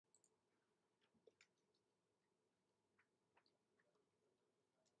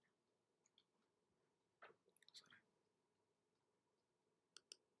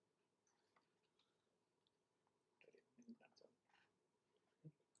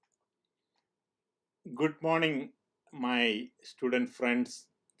Good morning, my student friends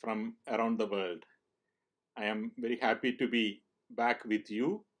from around the world. I am very happy to be back with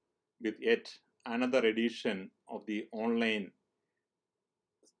you with yet another edition of the online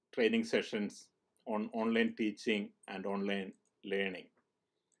training sessions on online teaching and online learning.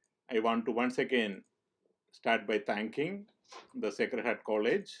 I want to once again start by thanking the Sacred Heart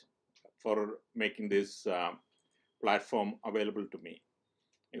College for making this platform available to me.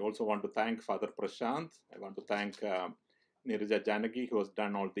 I also want to thank Father Prashant. I want to thank Nirija Janagi, who has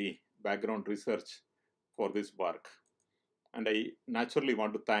done all the background research for this work. And I naturally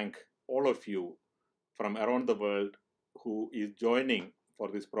want to thank all of you from around the world who is joining for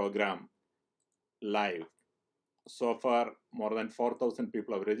this program live. So far, more than 4,000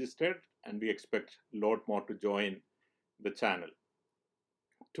 people have registered, and we expect a lot more to join the channel.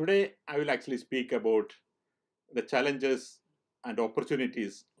 Today, I will actually speak about the challenges and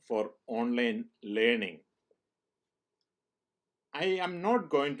opportunities for online learning. I am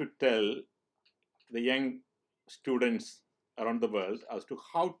not going to tell the young students around the world as to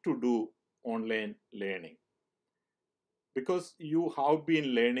how to do online learning, because you have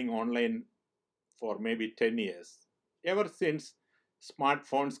been learning online for maybe 10 years. Ever since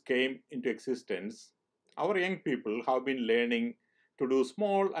smartphones came into existence, our young people have been learning to do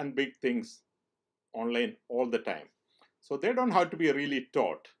small and big things online all the time. So they don't have to be really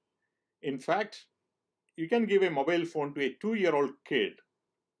taught. In fact, you can give a mobile phone to a 2-year-old kid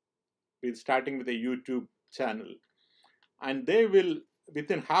with starting with a YouTube channel, and they will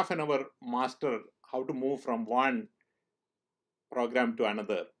within half an hour master how to move from one program to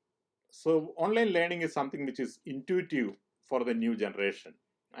another. So online learning is something which is intuitive for the new generation,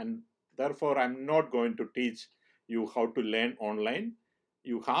 and therefore I'm not going to teach you how to learn online.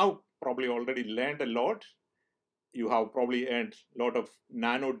 You have probably already learned a lot. You have probably earned a lot of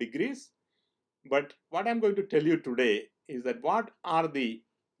nano degrees. But what I'm going to tell you today is that what are the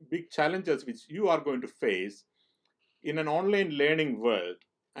big challenges which you are going to face in an online learning world,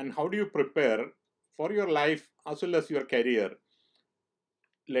 and how do you prepare for your life as well as your career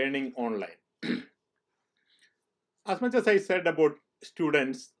learning online. As much as I said about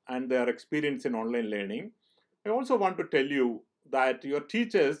students and their experience in online learning, I also want to tell you that your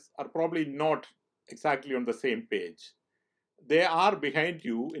teachers are probably not exactly on the same page. They are behind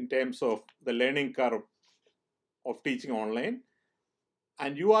you in terms of the learning curve of teaching online,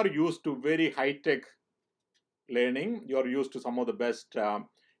 and you are used to very high tech learning. You are used to some of the best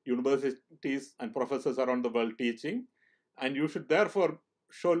universities and professors around the world teaching, and you should therefore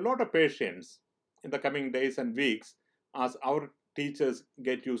show a lot of patience in the coming days and weeks as our teachers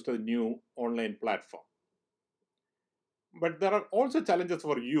get used to the new online platform. But there are also challenges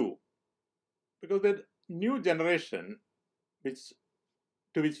for you, because the new generation which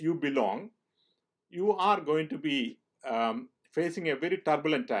to which you belong, you are going to be facing a very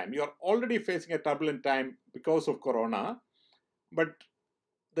turbulent time. You are already facing a turbulent time because of Corona, but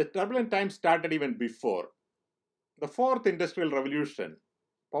the turbulent time started even before. The fourth industrial revolution,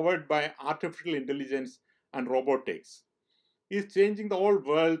 powered by artificial intelligence and robotics, is changing the whole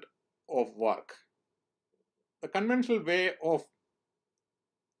world of work. The conventional way of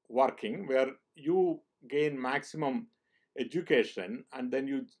working, where you gain maximum education and then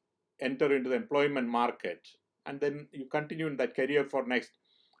you enter into the employment market, and then you continue in that career for next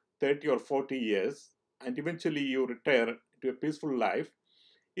 30 or 40 years, and eventually you retire to a peaceful life,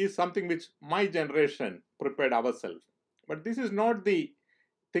 is something which my generation prepared ourselves. But this is not the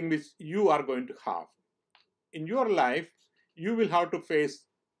thing which you are going to have. In your life, you will have to face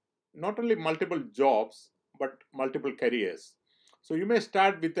not only multiple jobs, but multiple careers. So you may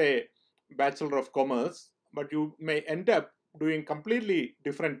start with a Bachelor of Commerce, but you may end up doing completely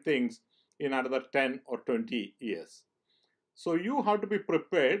different things in another 10 or 20 years. So you have to be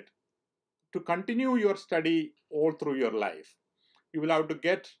prepared to continue your study all through your life. You will have to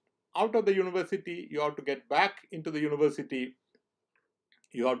get out of the university, you have to get back into the university,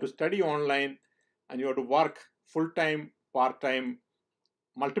 you have to study online, and you have to work full time, part time,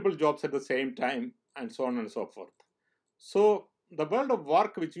 multiple jobs at the same time, and so on and so forth. So, the world of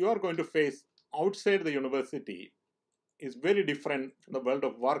work which you are going to face outside the university is very different from the world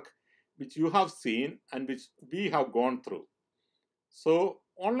of work which you have seen and which we have gone through. So,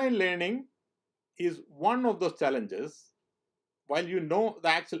 online learning is one of those challenges. While you know the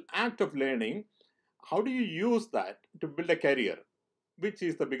actual act of learning, how do you use that to build a career, which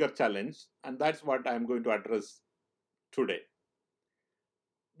is the bigger challenge, and that's what I'm going to address today.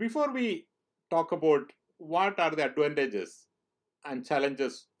 Before we talk about what are the advantages and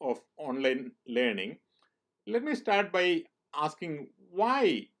challenges of online learning, let me start by asking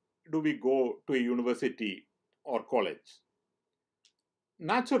why do we go to a university or college?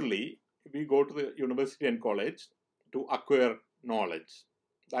 Naturally, we go to the university and college to acquire knowledge.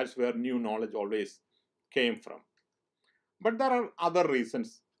 That's where new knowledge always came from. But there are other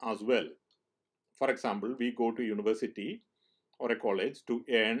reasons as well. For example, we go to university or a college to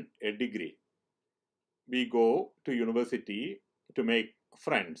earn a degree. We go to university to make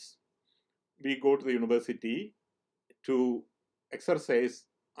friends. We go to the university to exercise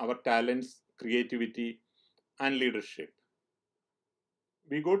our talents, creativity, and leadership.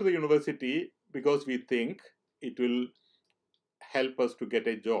 We go to the university because we think it will help us to get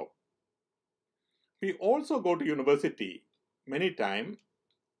a job. We also go to university many times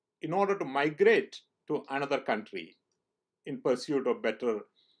in order to migrate to another country in pursuit of better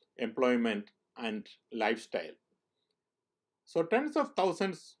employment and lifestyle. So tens of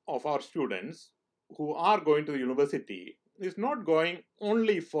thousands of our students who are going to the university is not going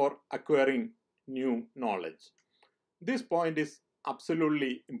only for acquiring new knowledge. This point is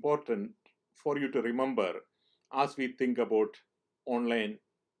absolutely important for you to remember as we think about online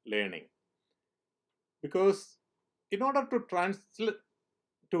learning. Because in order to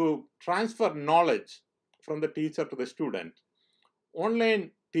transfer knowledge from the teacher to the student,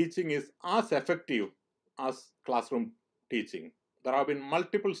 online teaching is as effective as classroom teaching. There have been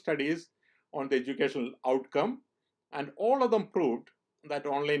multiple studies on the educational outcome, and all of them proved that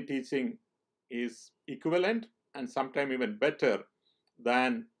online teaching is equivalent and sometimes even better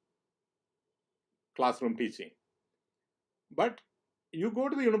than classroom teaching. But you go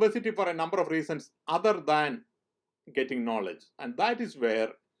to the university for a number of reasons other than getting knowledge, and that is where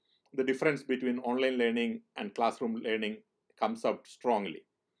the difference between online learning and classroom learning comes out strongly.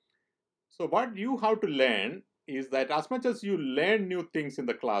 So what you have to learn is that as much as you learn new things in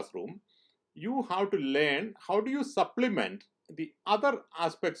the classroom, you have to learn how do you supplement the other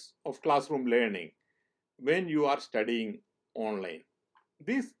aspects of classroom learning when you are studying online.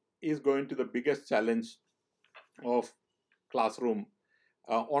 This is going to be the biggest challenge of classroom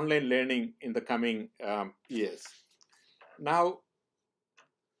online learning in the coming years. Now,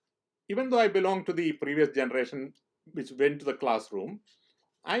 even though I belong to the previous generation which went to the classroom,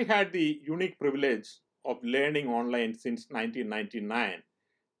 I had the unique privilege of learning online since 1999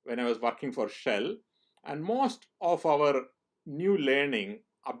 when I was working for Shell, and most of our new learning,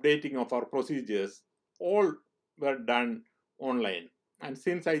 updating of our procedures, all were done online. And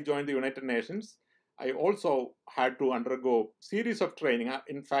since I joined the United Nations, I also had to undergo series of training,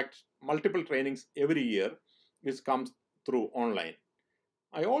 in fact, multiple trainings every year, which comes through online.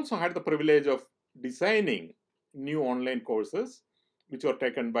 I also had the privilege of designing new online courses, which were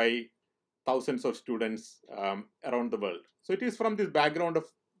taken by thousands of students around the world. So it is from this background of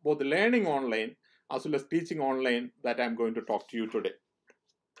both learning online as well as teaching online that I'm going to talk to you today.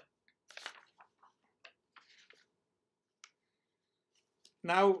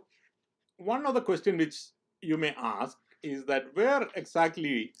 Now, one other question which you may ask is that where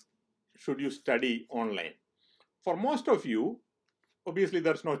exactly should you study online? For most of you, obviously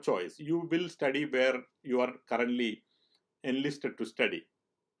there's no choice. You will study where you are currently enlisted to study.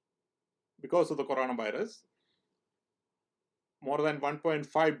 Because of the coronavirus, more than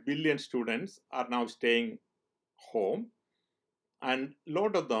 1.5 billion students are now staying home, and a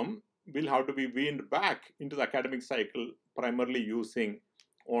lot of them will have to be weaned back into the academic cycle primarily using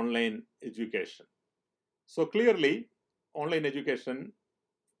online education. So clearly, online education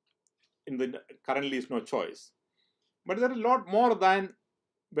currently is no choice. But there is a lot more than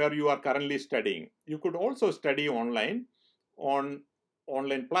where you are currently studying. You could also study online on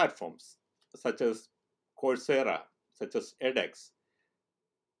online platforms such as Coursera, such as edX.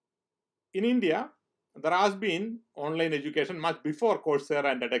 In India, there has been online education much before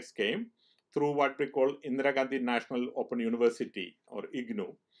Coursera and edX came through what we call Indira Gandhi National Open University, or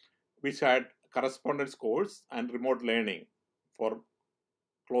IGNU, which had correspondence course and remote learning for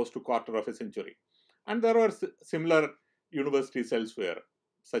close to a quarter of a century. And there were similar universities elsewhere,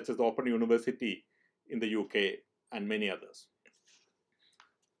 such as the Open University in the UK and many others.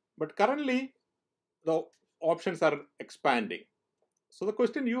 But currently, the options are expanding. So the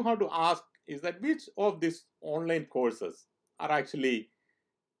question you have to ask is that which of these online courses are actually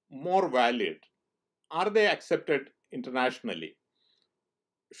more valid? Are they accepted internationally?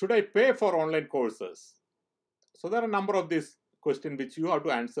 Should I pay for online courses? So there are a number of these questions which you have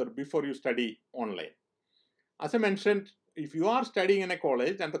to answer before you study online. As I mentioned, if you are studying in a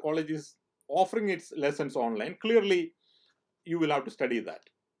college and the college is offering its lessons online, clearly you will have to study that.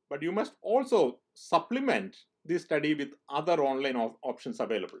 But you must also supplement this study with other online options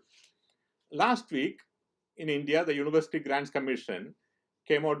available. Last week in India, the University Grants Commission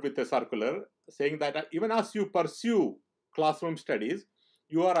came out with a circular saying that even as you pursue classroom studies,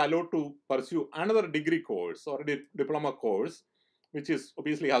 you are allowed to pursue another degree course or a diploma course, which is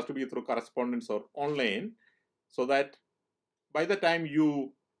obviously has to be through correspondence or online, so that by the time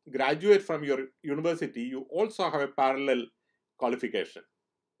you graduate from your university, you also have a parallel qualification.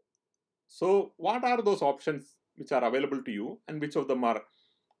 So what are those options which are available to you, and which of them are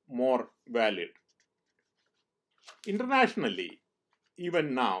more valid? Internationally,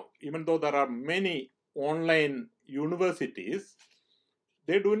 even now, even though there are many online universities,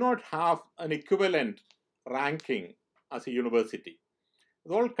 they do not have an equivalent ranking as a university.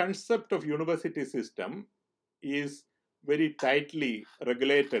 The whole concept of university system is very tightly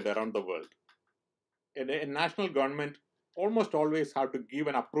regulated around the world. A national government almost always have to give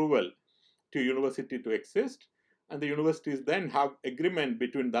an approval to university to exist, and the universities then have agreement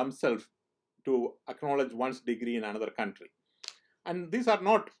between themselves to acknowledge one's degree in another country. And these are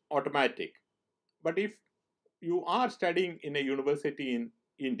not automatic. But if you are studying in a university in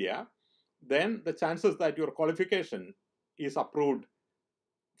India, then the chances that your qualification is approved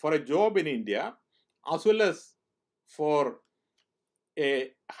for a job in India, as well as for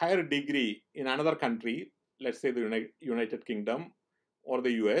a higher degree in another country, let's say the United Kingdom or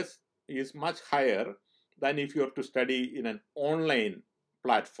the US, is much higher than if you are to study in an online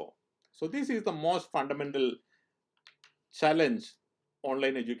platform. So this is the most fundamental challenge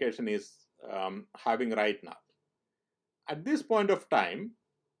online education is having right now. At this point of time,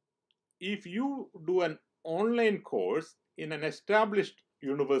 if you do an online course in an established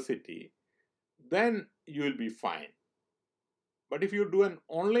university, then you will be fine. But if you do an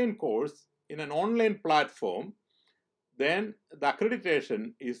online course in an online platform, then the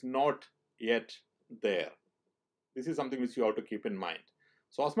accreditation is not yet there. This is something which you have to keep in mind.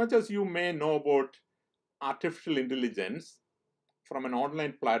 So as much as you may know about artificial intelligence from an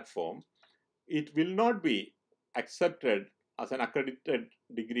online platform, it will not be accepted as an accredited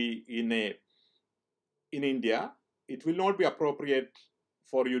degree in India. It will not be appropriate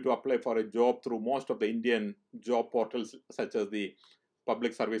for you to apply for a job through most of the Indian job portals, such as the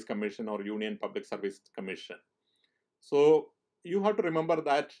Public Service Commission or Union Public Service Commission. So you have to remember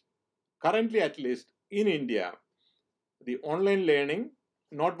that currently, at least in India, the online learning,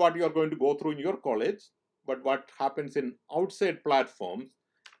 not what you are going to go through in your college, but what happens in outside platforms,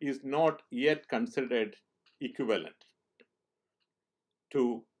 is not yet considered equivalent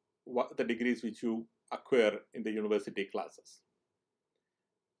to the degrees which you acquire in the university classes.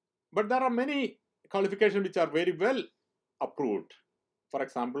 But there are many qualifications which are very well approved. For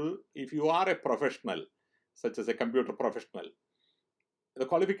example, if you are a professional, such as a computer professional, the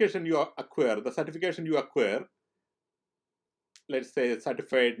qualification you acquire, the certification you acquire, let's say a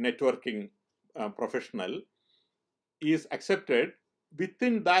certified networking professional, is accepted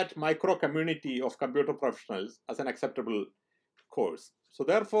within that micro community of computer professionals as an acceptable course. So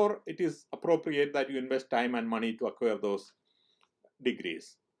therefore, it is appropriate that you invest time and money to acquire those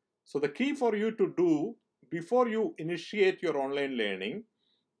degrees. So the key for you to do before you initiate your online learning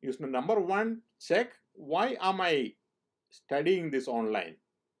is to, number one, check, why am I studying this online?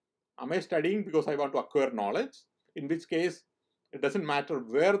 Am I studying because I want to acquire knowledge? In which case, it doesn't matter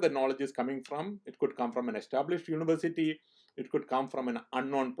where the knowledge is coming from. It could come from an established university. It could come from an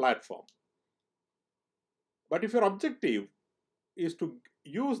unknown platform. But if your objective is to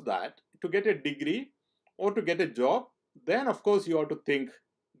use that to get a degree or to get a job, then of course you have to think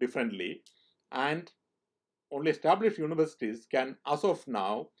differently, and only established universities can, as of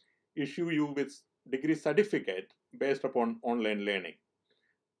now, issue you with degree certificate based upon online learning.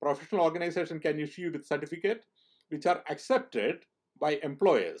 Professional organization can issue you with certificate which are accepted by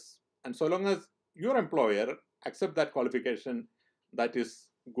employers, and so long as your employer accepts that qualification, that is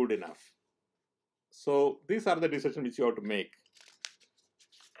good enough. So these are the decisions which you have to make.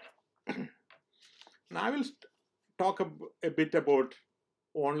 Now I will talk a bit about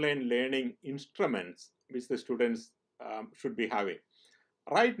online learning instruments which the students should be having.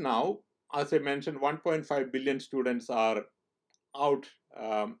 Right now, as I mentioned, 1.5 billion students are out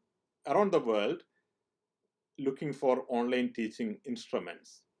around the world looking for online teaching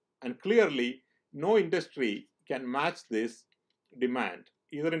instruments. And clearly, no industry can match this demand,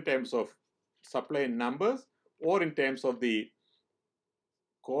 either in terms of supply in numbers or in terms of the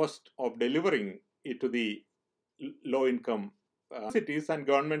cost of delivering it to the low-income cities and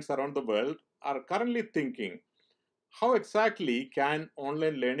governments around the world are currently thinking, how exactly can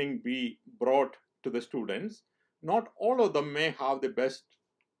online learning be brought to the students? Not all of them may have the best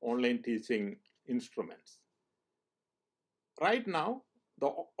online teaching instruments. Right now,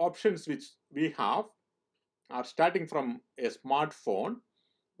 the options which we have are starting from a smartphone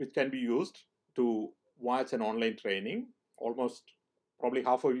which can be used to watch an online training. Almost probably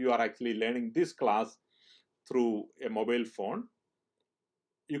half of you are actually learning this class through a mobile phone.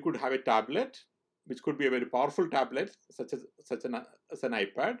 You could have a tablet, which could be a very powerful tablet, such as an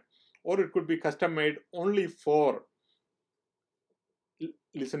iPad, or it could be custom made only for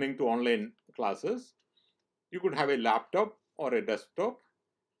listening to online classes. You could have a laptop or a desktop,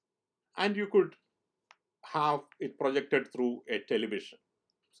 and you could have it projected through a television.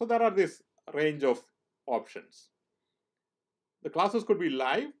 So there are this range of options. The classes could be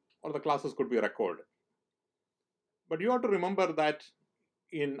live or the classes could be recorded. But you have to remember that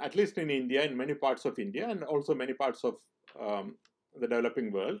at least in India, in many parts of India and also many parts of the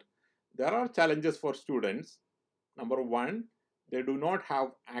developing world, there are challenges for students. Number one, they do not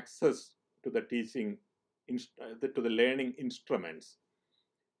have access to the to the learning instruments.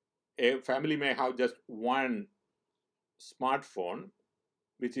 A family may have just one smartphone,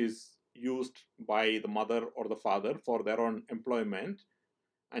 which is used by the mother or the father for their own employment,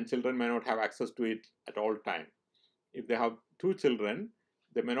 and children may not have access to it at all time. If they have two children,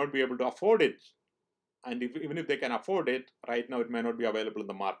 they may not be able to afford it, and even if they can afford it, right now it may not be available in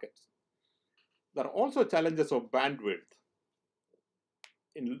the markets. There are also challenges of bandwidth.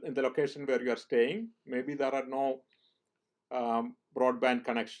 In the location where you are staying, maybe there are no broadband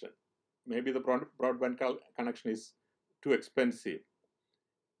connection. Maybe the broadband connection is too expensive.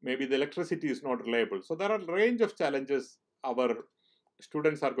 Maybe the electricity is not reliable. So there are a range of challenges our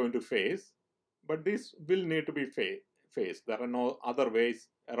students are going to face, but this will need to be faced. There are no other ways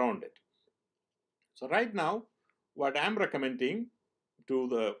around it. So right now, what I'm recommending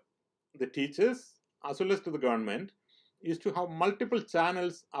to the teachers as well as to the government is to have multiple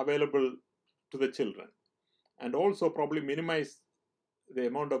channels available to the children, and also probably minimize the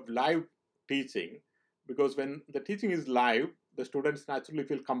amount of live teaching, because when the teaching is live, the students naturally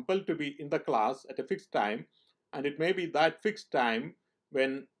feel compelled to be in the class at a fixed time, and it may be that fixed time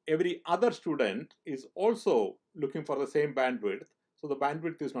when every other student is also looking for the same bandwidth, so the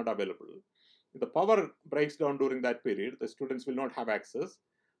bandwidth is not available. If the power breaks down during that period, the students will not have access.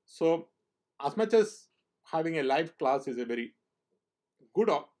 So as much as having a live class is a very good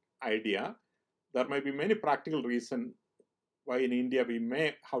idea, there may be many practical reasons why in India we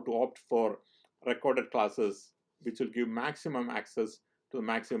may have to opt for recorded classes, which will give maximum access to the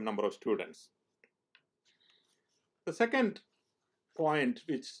maximum number of students. The second point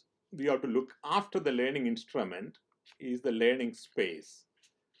which we have to look after the learning instrument is the learning space.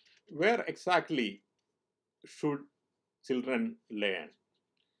 Where exactly should children learn?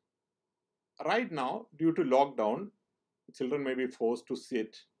 Right now, due to lockdown, children may be forced to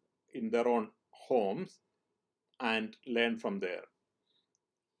sit in their own homes and learn from there.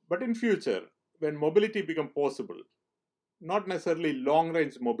 But in future, when mobility becomes possible, not necessarily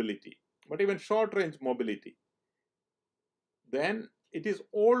long-range mobility, but even short-range mobility, then it is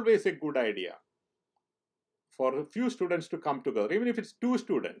always a good idea for a few students to come together, even if it's two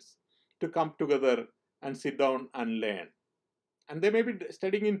students, to come together and sit down and learn. And they may be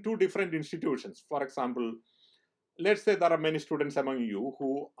studying in two different institutions. For example, let's say there are many students among you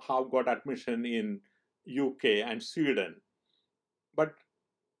who have got admission in UK and Sweden, but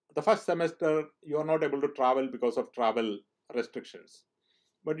the first semester you are not able to travel because of travel restrictions,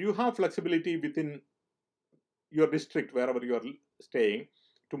 but you have flexibility within your district wherever you are staying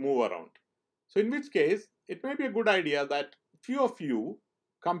to move around. So in which case it may be a good idea that few of you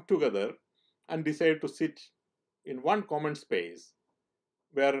come together and decide to sit in one common space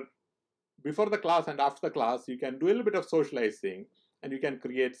where before the class and after the class you can do a little bit of socializing and you can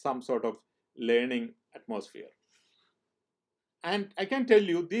create some sort of learning atmosphere. And I can tell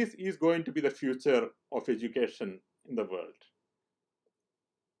you, this is going to be the future of education in the world.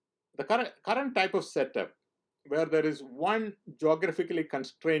 The current type of setup, where there is one geographically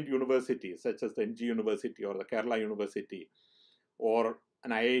constrained university, such as the NG University or the Kerala University or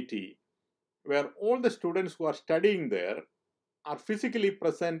an IIT, where all the students who are studying there are physically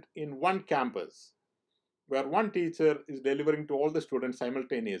present in one campus, where one teacher is delivering to all the students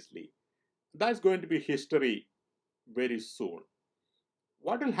simultaneously. That's going to be history very soon.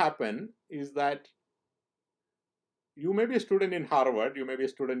 What will happen is that you may be a student in Harvard, you may be a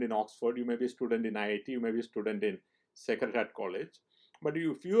student in Oxford, you may be a student in IIT, you may be a student in Sacred Heart College, but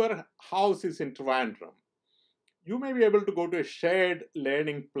if your house is in Trivandrum, you may be able to go to a shared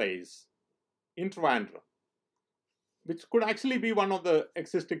learning place in Trivandrum, which could actually be one of the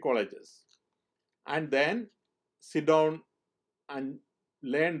existing colleges, and then sit down and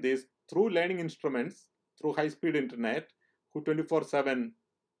learn this through learning instruments, through high-speed internet, through 24/7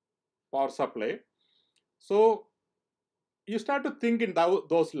 power supply. So you start to think in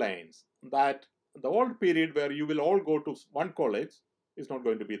those lines, that the old period where you will all go to one college is not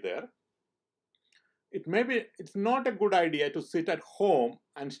going to be there. It's not a good idea to sit at home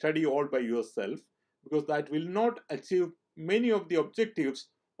and study all by yourself, because that will not achieve many of the objectives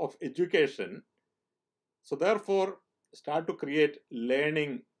of education. So therefore, start to create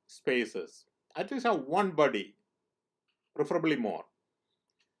learning spaces. At least have one buddy, preferably more.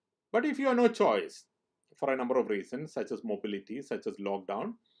 But if you have no choice for a number of reasons, such as mobility, such as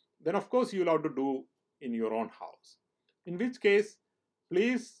lockdown, then of course you'll have to do in your own house. In which case,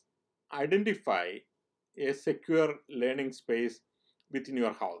 please identify a secure learning space within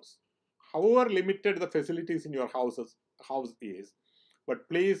your house. However limited the facilities in your house is, but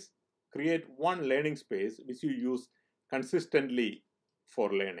please create one learning space which you use consistently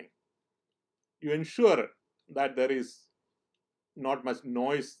for learning. You ensure that there is not much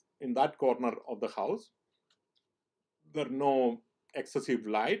noise in that corner of the house. There are no excessive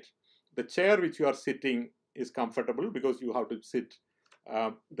light. The chair which you are sitting is comfortable because you have to sit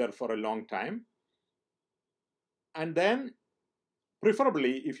there for a long time. And then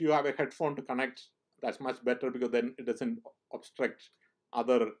preferably if you have a headphone to connect, that's much better, because then it doesn't obstruct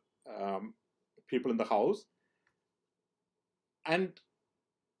other people in the house. And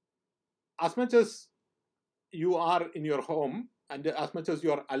as much as you are in your home, and as much as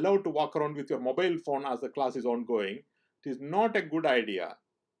you are allowed to walk around with your mobile phone as the class is ongoing, it is not a good idea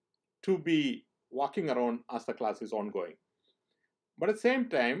to be walking around as the class is ongoing. But at the same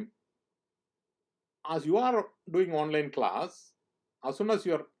time, as you are doing online class, as soon as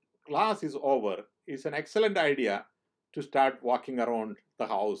your class is over, it's an excellent idea to start walking around the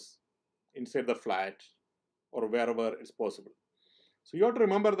house, inside the flat, or wherever it's possible. So you have to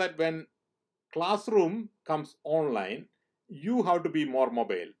remember that when classroom comes online, you have to be more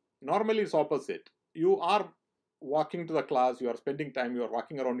mobile. Normally it's opposite. You are walking to the class, you are spending time, you are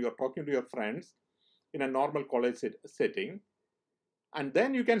walking around, you are talking to your friends in a normal college setting, and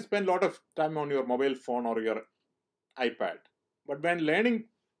then you can spend a lot of time on your mobile phone or your iPad. But when learning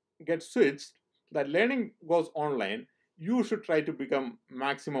gets switched, that learning goes online, you should try to become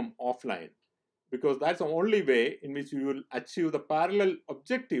maximum offline, because that's the only way in which you will achieve the parallel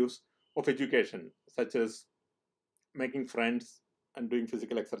objectives of education, such as making friends and doing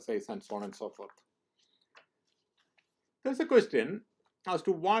physical exercise and so on and so forth. There's a question as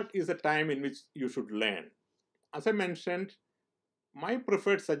to what is the time in which you should learn. As I mentioned, my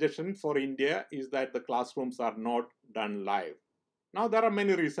preferred suggestion for India is that the classrooms are not done live. Now, there are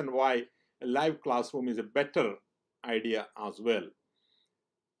many reasons why a live classroom is a better idea as well.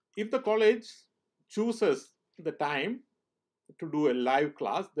 If the college chooses the time to do a live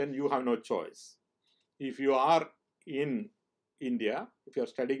class, then you have no choice. If you are in India, if you are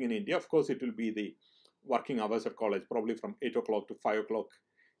studying in India, of course it will be the working hours of college, probably from 8 o'clock to 5 o'clock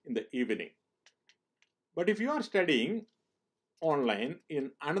in the evening. But if you are studying online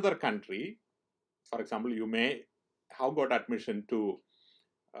in another country, for example, you may have got admission to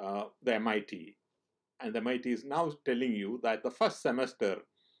the MIT, and the MIT is now telling you that the first semester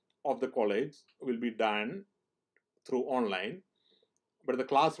of the college will be done through online, but the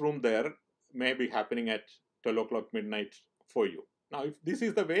classroom there may be happening at 12 o'clock midnight for you. Now, if this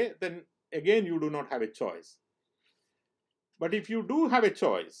is the way, then again you do not have a choice. But if you do have a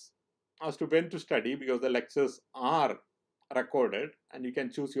choice as to when to study, because the lectures are recorded and you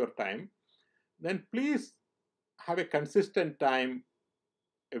can choose your time, then please have a consistent time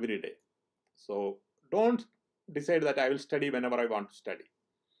every day. So don't decide that I will study whenever I want to study.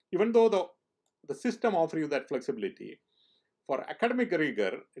 Even though the system offers you that flexibility, for academic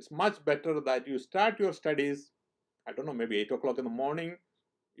rigor, it's much better that you start your studies, I don't know, maybe 8 o'clock in the morning.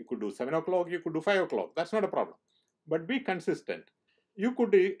 You could do 7 o'clock, you could do 5 o'clock. That's not a problem. But be consistent. You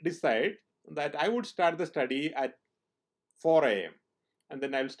could decide that I would start the study at 4 a.m. and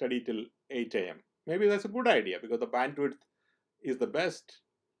then I'll study till 8 a.m. Maybe that's a good idea, because the bandwidth is the best,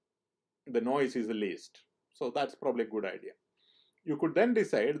 the noise is the least. So that's probably a good idea. You could then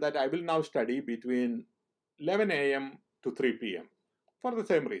decide that I will now study between 11 a.m. to 3 p.m. for the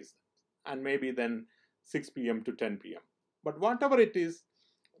same reason, and maybe then 6 p.m. to 10 p.m. But whatever it is,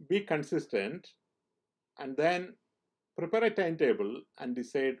 be consistent and then prepare a timetable and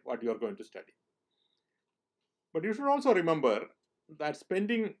decide what you are going to study. But you should also remember that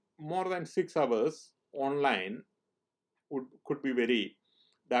spending more than 6 hours online could be very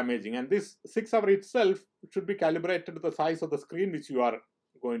damaging, and this 6 hour itself should be calibrated to the size of the screen which you are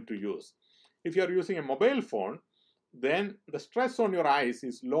going to use. If you are using a mobile phone, then the stress on your eyes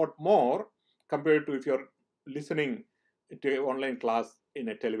is a lot more compared to if you're listening to an online class in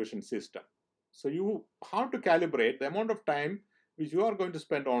a television system. So you have to calibrate the amount of time which you are going to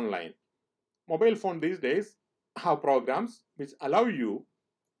spend online. Mobile phone these days have programs which allow you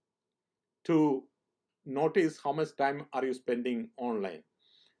to notice how much time are you spending online.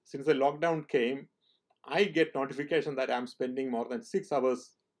 Since the lockdown came, I get notification that I'm spending more than 6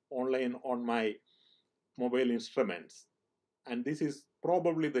 hours online on my mobile instruments. And this is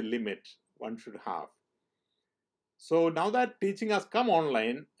probably the limit one should have. So now that teaching has come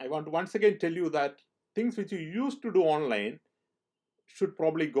online, I want to once again tell you that things which you used to do online should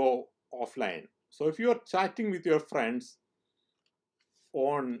probably go offline. So if you are chatting with your friends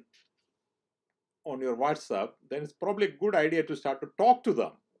on your WhatsApp, then it's probably a good idea to start to talk to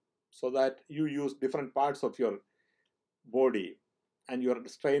them so that you use different parts of your body and your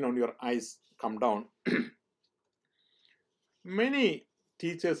strain on your eyes come down. Many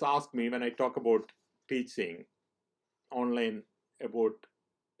teachers ask me when I talk about teaching online about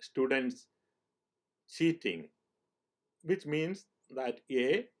students cheating, which means that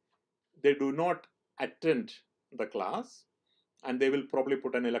A, they do not attend the class and they will probably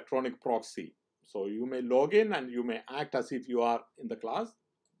put an electronic proxy. So you may log in and you may act as if you are in the class,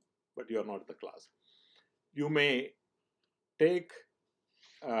 but you are not in the class. You may take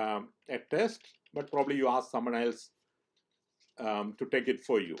a test, but probably you ask someone else to take it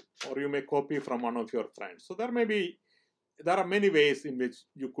for you, or you may copy from one of your friends. So there are many ways in which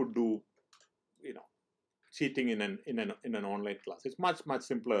you could do, cheating in an online class. It's much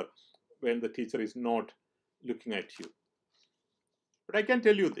simpler when the teacher is not looking at you. But I can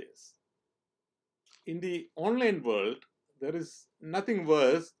tell you this: in the online world, there is nothing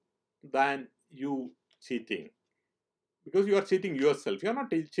worse than you cheating, because you are cheating yourself. You are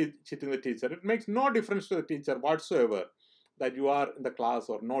not cheating the teacher. It makes no difference to the teacher whatsoever that you are in the class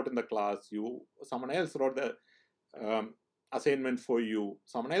or not in the class. Someone else wrote the assignment for you.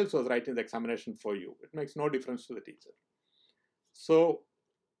 Someone else was writing the examination for you. It makes no difference to the teacher. So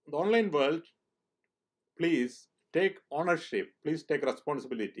the online world, please take ownership. Please take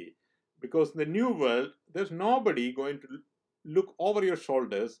responsibility, because in the new world, there's nobody going to look over your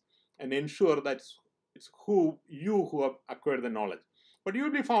shoulders and ensure that it's you who have acquired the knowledge. But you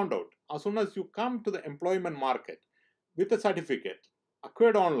will be found out as soon as you come to the employment market with a certificate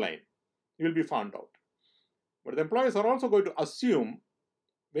acquired online. You will be found out. But the employers are also going to assume,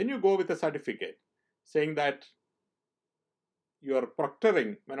 when you go with a certificate saying that your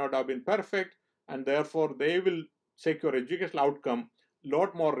proctoring may not have been perfect, and therefore they will check your educational outcome a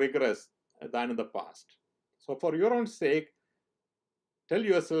lot more rigorous than in the past. So for your own sake, tell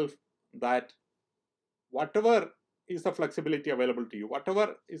yourself that whatever is the flexibility available to you,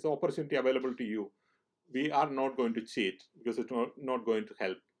 whatever is the opportunity available to you, we are not going to cheat, because it's not going to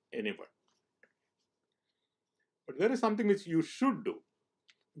help anyone. But there is something which you should do.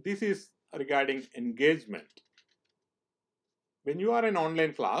 This is regarding engagement. When you are in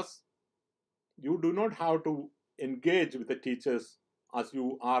online class, you do not have to engage with the teachers as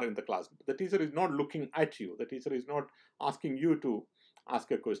you are in the class. The teacher is not looking at you. The teacher is not asking you to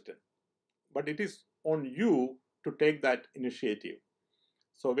ask a question. But it is on you to take that initiative.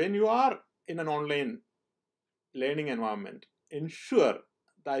 So when you are in an online learning environment, ensure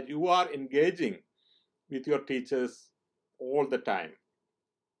that you are engaging with your teachers all the time.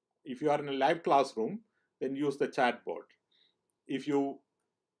 If you are in a live classroom, then use the chat board. If you,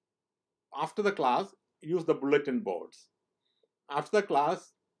 after the class, use the bulletin boards. After the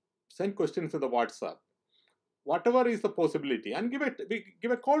class, send questions to the WhatsApp. Whatever is the possibility, and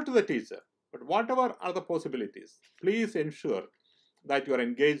give a call to the teacher. But whatever are the possibilities, please ensure that your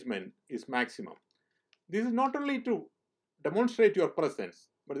engagement is maximum. This is not only to demonstrate your presence,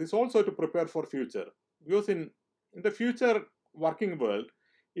 but this is also to prepare for future. Because in the future working world,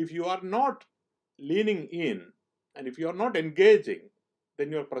 if you are not leaning in and if you are not engaging,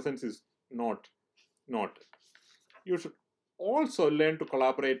 then your presence is not. You should also learn to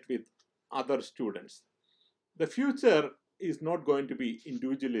collaborate with other students. The future is not going to be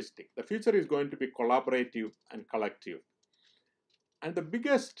individualistic. The future is going to be collaborative and collective. And the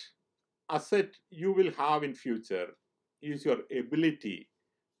biggest asset you will have in future is your ability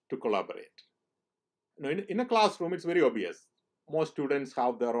to collaborate. Now, in a classroom, it's very obvious. Most students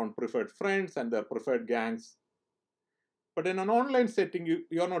have their own preferred friends and their preferred gangs. But in an online setting,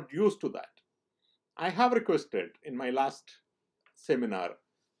 you are not used to that. I have requested in my last seminar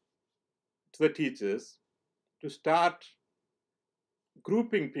to the teachers to start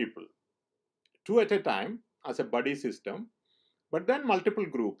grouping people, two at a time as a buddy system, but then multiple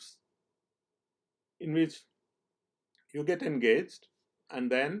groups in which you get engaged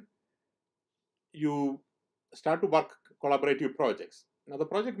and then you start to work collaborative projects. Now, the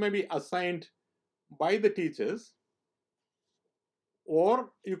project may be assigned by the teachers, or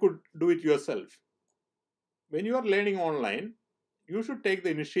you could do it yourself. When you are learning online, you should take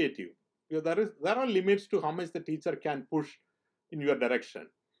the initiative. There are limits to how much the teacher can push in your direction.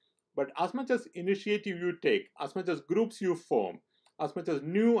 But as much as initiative you take, as much as groups you form, as much as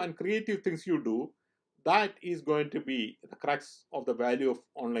new and creative things you do, that is going to be the crux of the value of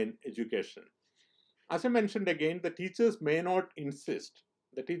online education. As I mentioned again, the teachers may not insist.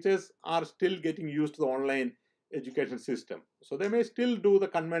 The teachers are still getting used to the online education system. So they may still do the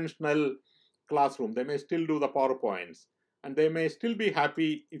conventional classroom, they may still do the PowerPoints, and they may still be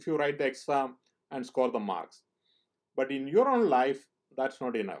happy if you write the exam and score the marks. But in your own life, that's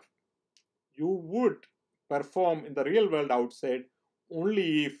not enough. You would perform in the real world outside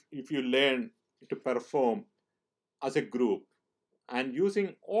only if you learn to perform as a group, and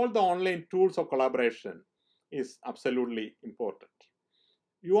using all the online tools of collaboration is absolutely important.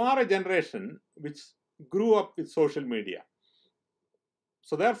 You are a generation which grew up with social media.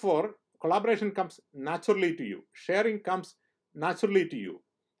 So therefore, collaboration comes naturally to you. Sharing comes naturally to you.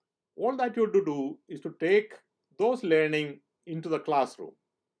 All that you have to do is to take those learning into the classroom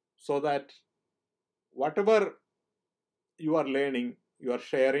so that whatever you are learning, you are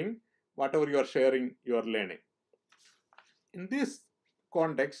sharing. Whatever you are sharing, you are learning. In this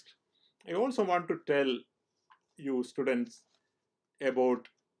context, I also want to tell you students about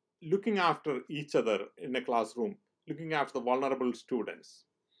looking after each other in a classroom, looking after the vulnerable students.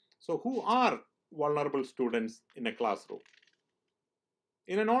 So who are vulnerable students in a classroom?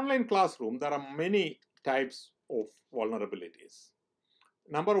 In an online classroom, there are many types of vulnerabilities.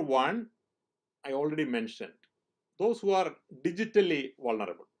 Number one, I already mentioned, those who are digitally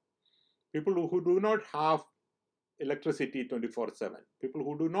vulnerable. People who do not have electricity 24/7, people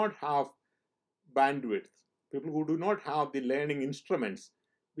who do not have bandwidth, people who do not have the learning instruments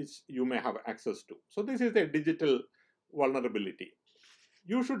which you may have access to. So this is a digital vulnerability.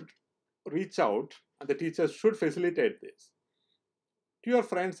 You should reach out, and the teachers should facilitate this to your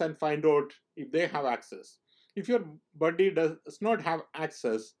friends and find out if they have access. If your buddy does not have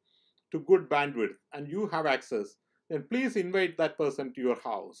access to good bandwidth and you have access, then please invite that person to your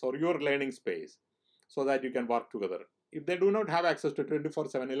house or your learning space so that you can work together. If they do not have access to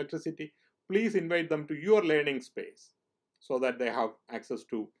 24/7 electricity, please invite them to your learning space so that they have access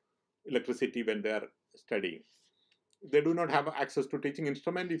to electricity when they are studying. If they do not have access to teaching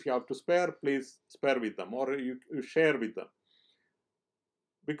instrument, if you have to spare, please spare with them, or you share with them.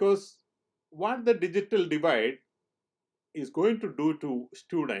 Because what the digital divide is going to do to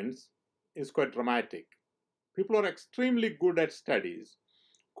students is quite dramatic. People who are extremely good at studies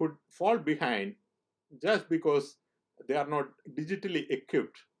could fall behind just because they are not digitally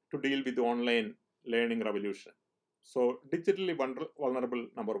equipped to deal with the online learning revolution. So digitally vulnerable,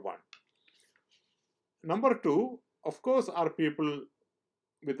 number one. Number two, of course, are people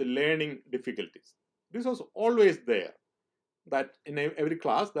with learning difficulties. This was always there, that in every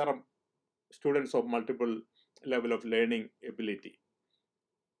class there are students of multiple level of learning ability.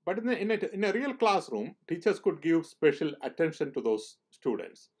 But in a real classroom, teachers could give special attention to those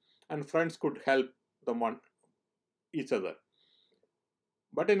students, and friends could help them on each other.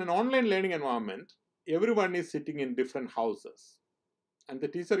 But in an online learning environment, everyone is sitting in different houses, and the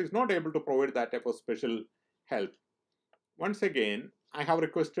teacher is not able to provide that type of special help. Once again, I have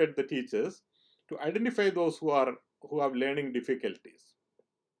requested the teachers to identify those who have learning difficulties,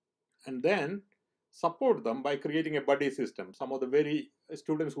 and then support them by creating a buddy system. Some of the very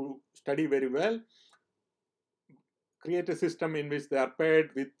students who study very well, create a system in which they are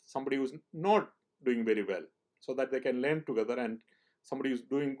paired with somebody who's not doing very well, so that they can learn together, and somebody who's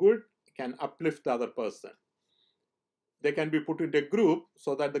doing good can uplift the other person. They can be put into a group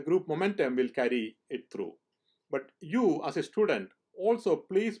so that the group momentum will carry it through. But you as a student also,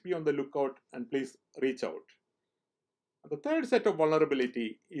 please be on the lookout and please reach out. The third set of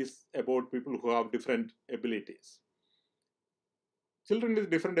vulnerability is about people who have different abilities. Children with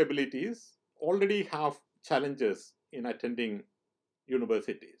different abilities already have challenges in attending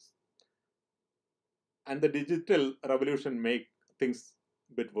universities, and the digital revolution make things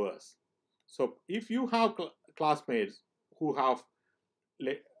a bit worse. So if you have classmates who have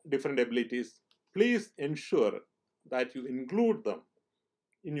different abilities, please ensure that you include them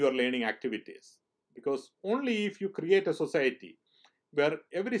in your learning activities, because only if you create a society where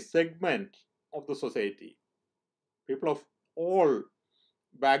every segment of the society, people of all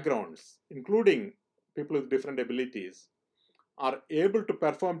backgrounds, including people with different abilities, are able to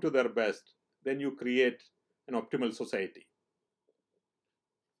perform to their best, then you create an optimal society.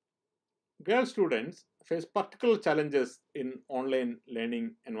 Girl students face particular challenges in online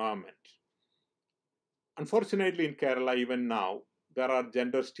learning environment. Unfortunately, in Kerala, even now, there are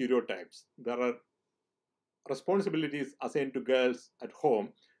gender stereotypes. There are responsibilities assigned to girls at home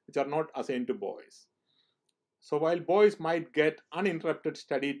which are not assigned to boys. So while boys might get uninterrupted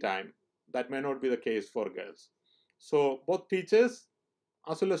study time, that may not be the case for girls. So both teachers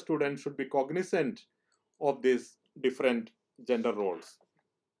as well as students should be cognizant of these different gender roles.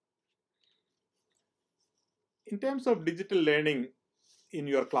 In terms of digital learning in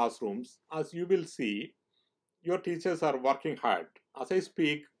your classrooms, as you will see, your teachers are working hard. As I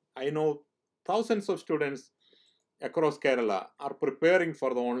speak, I know thousands of students across Kerala are preparing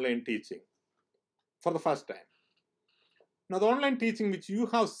for the online teaching for the first time. Now, the online teaching which you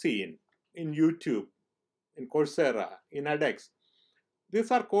have seen in YouTube, in Coursera, in edX, these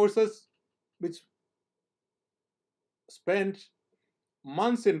are courses which spent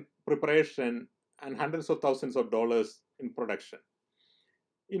months in preparation and hundreds of thousands of dollars in production.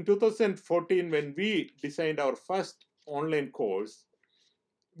 In 2014, when we designed our first online course,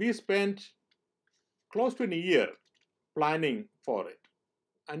 we spent close to a year planning for it.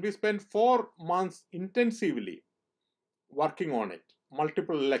 And we spent 4 months intensively working on it.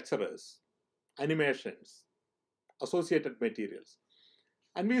 Multiple lecturers, animations, associated materials.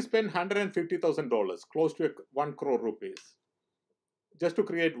 And we spent $150,000, close to 1 crore rupees, just to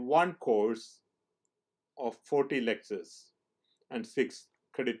create one course of 40 lectures and 6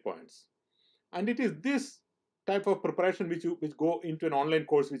 credit points. And it is this type of preparation which go into an online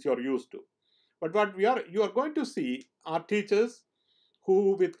course which you are used to. But what you are going to see are teachers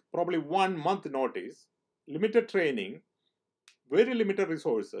who, with probably 1 month notice, limited training, very limited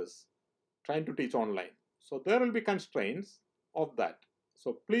resources, trying to teach online. So there will be constraints of that.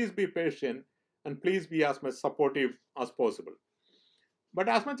 So please be patient and please be as much supportive as possible. But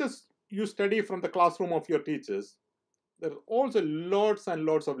as much as you study from the classroom of your teachers, there are also lots and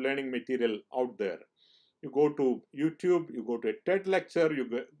lots of learning material out there. You go to YouTube, you go to a TED lecture,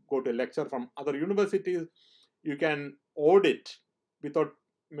 you go to a lecture from other universities. You can audit without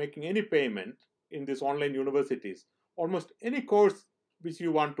making any payment in these online universities almost any course which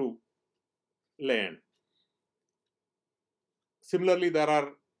you want to learn. Similarly, there are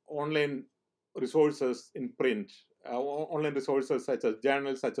online resources in print, online resources such as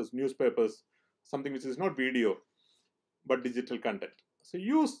journals, such as newspapers, something which is not video but digital content. So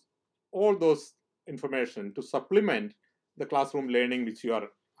use all those information to supplement the classroom learning which you are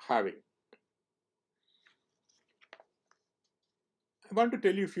having. I want to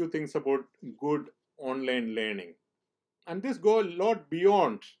tell you a few things about good online learning. And this goes a lot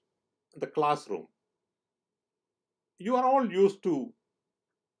beyond the classroom. You are all used to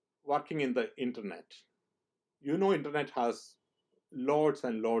working in the internet. You know internet has lots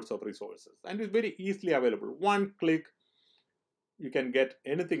and lots of resources and is very easily available. One click, you can get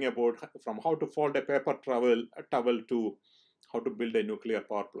anything about from how to fold a paper towel to how to build a nuclear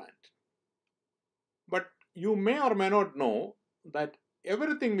power plant. But you may or may not know that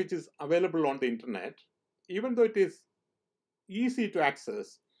everything which is available on the internet, even though it is easy to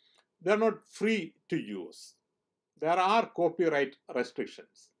access, they are not free to use. There are copyright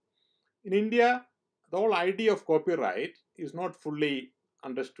restrictions. In India, the whole idea of copyright is not fully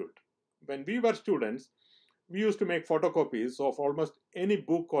understood. When we were students, we used to make photocopies of almost any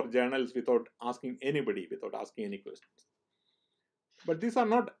book or journals without asking anybody, without asking any questions. But these are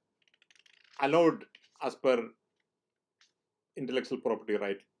not allowed as per intellectual property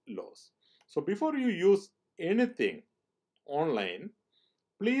right laws. So before you use anything online,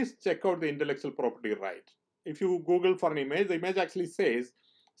 please check out the intellectual property right. If you Google for an image, the image actually says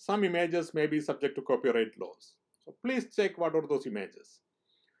some images may be subject to copyright laws. So please check what are those images.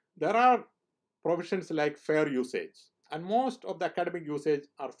 There are provisions like fair usage, and most of the academic usage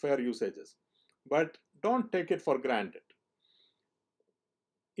are fair usages, but don't take it for granted.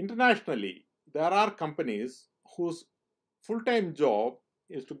 Internationally, there are companies whose full-time job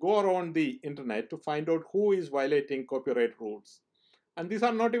is to go around the internet to find out who is violating copyright rules. And these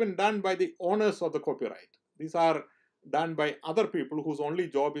are not even done by the owners of the copyright. These are done by other people whose only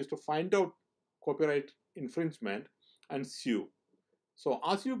job is to find out copyright infringement and sue. So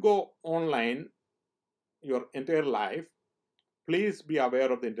as you go online your entire life, please be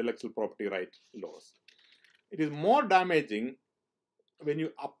aware of the intellectual property right laws. It is more damaging when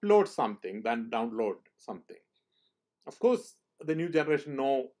you upload something than download something. Of course, the new generation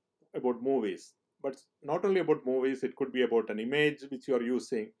know about movies, but not only about movies, it could be about an image which you are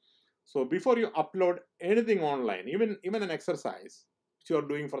using. So before you upload anything online, even an exercise which you are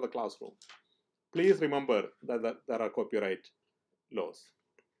doing for the classroom, please remember that there are copyright laws.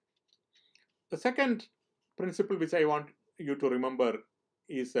 The second principle which I want you to remember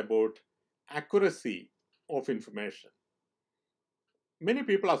is about accuracy of information. Many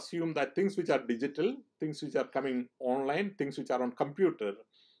people assume that things which are digital, things which are coming online, things which are on computer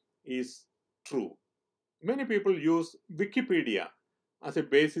is true. Many people use Wikipedia as a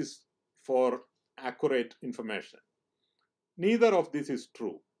basis for accurate information. Neither of this is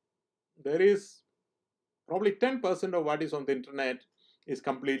true. There is probably 10% of what is on the internet is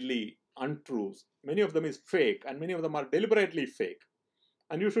completely untrue. Many of them is fake, and many of them are deliberately fake.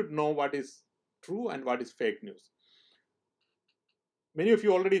 And you should know what is true and what is fake news. Many of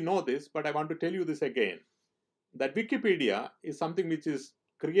you already know this, but I want to tell you this again, that Wikipedia is something which is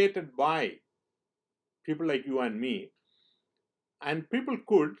created by people like you and me, and people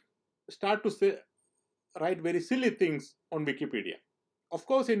could start to write very silly things on Wikipedia. Of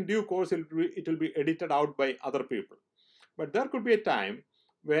course, in due course, it will be edited out by other people. But there could be a time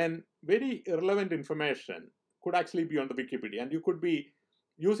when very irrelevant information could actually be on the Wikipedia, and you could be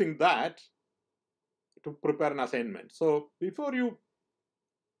using that to prepare an assignment. So before you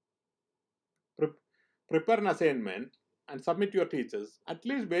prepare an assignment and submit to your teachers, at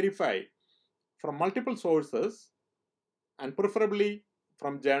least verify from multiple sources, and preferably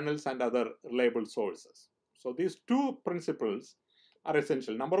from journals and other reliable sources. So these two principles are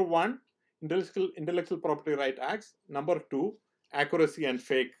essential. Number one, intellectual property right acts. Number two, accuracy and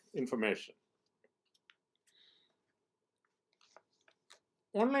fake information.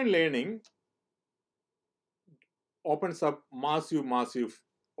 Online learning opens up massive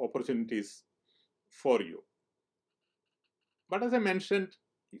opportunities for you. But as I mentioned,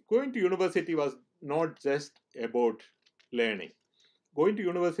 going to university was not just about learning. Going to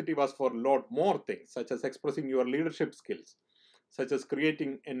university was for a lot more things, such as expressing your leadership skills, such as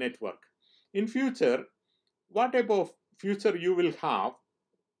creating a network. In future, what type of future you will have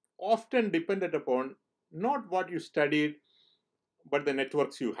often depended upon not what you studied, but the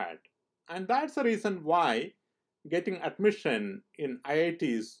networks you had. And that's the reason why getting admission in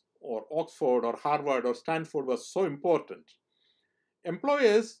IITs or Oxford or Harvard or Stanford was so important.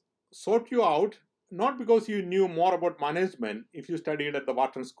 Employers sought you out not because you knew more about management if you studied at the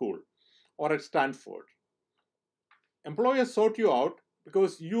Wharton School or at Stanford. Employers sought you out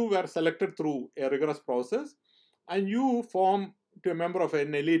because you were selected through a rigorous process and you formed to a member of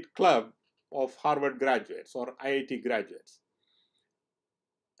an elite club of Harvard graduates or IIT graduates.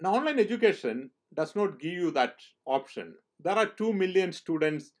 Now, online education does not give you that option. There are 2 million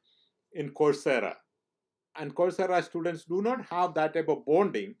students in Coursera, and Coursera students do not have that type of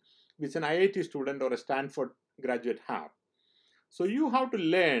bonding which an IIT student or a Stanford graduate have. So you have to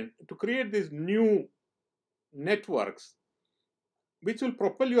learn to create these new networks which will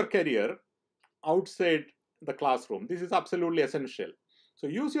propel your career outside the classroom. This is absolutely essential. So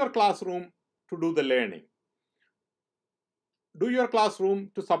use your classroom to do the learning. Do your classroom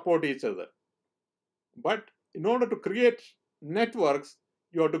to support each other. But in order to create networks,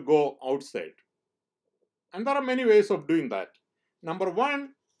 you have to go outside. And there are many ways of doing that. Number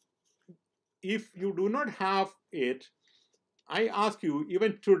one, if you do not have it, I ask you,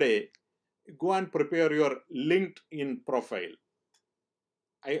 even today, go and prepare your LinkedIn profile.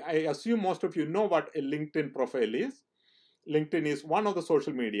 I assume most of you know what a LinkedIn profile is. LinkedIn is one of the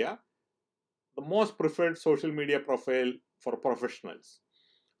social media, the most preferred social media profile for professionals.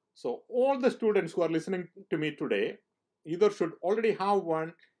 So all the students who are listening to me today either should already have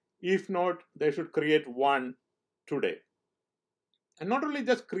one. If not, they should create one today. And not only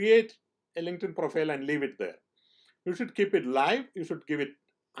just create a LinkedIn profile and leave it there. You should keep it live. You should keep it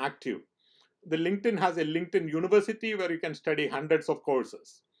active. The LinkedIn has a LinkedIn University where you can study hundreds of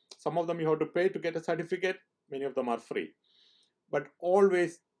courses. Some of them you have to pay to get a certificate. Many of them are free. But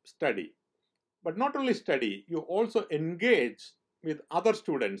always study. But not only study, you also engage with other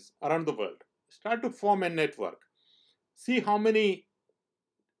students around the world. Start to form a network. See how many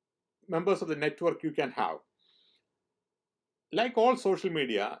members of the network you can have. Like all social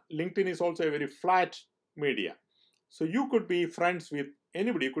media, LinkedIn is also a very flat media. So you could be friends with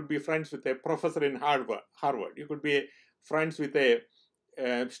anybody. You could be friends with a professor in Harvard. You could be friends with a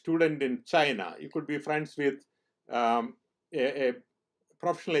student in China. You could be friends with a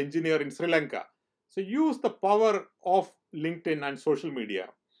professional engineer in Sri Lanka. So use the power of LinkedIn and social media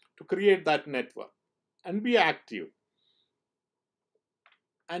to create that network and be active.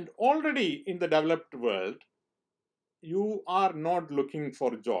 And already in the developed world, you are not looking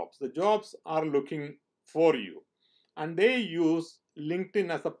for jobs. The jobs are looking for you. And they use LinkedIn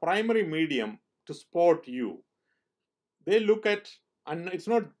as a primary medium to spot you. They look at, and it's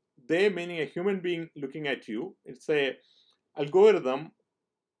not they meaning a human being looking at you. It's a algorithm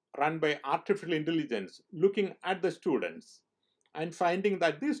run by artificial intelligence looking at the students and finding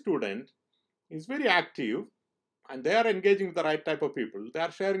that this student is very active, and they are engaging with the right type of people, they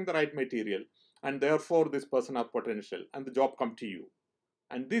are sharing the right material, and therefore this person has potential and the job come to you.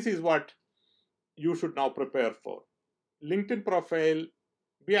 And this is what you should now prepare for. LinkedIn profile,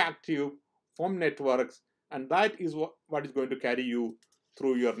 be active, form networks, and that is what is going to carry you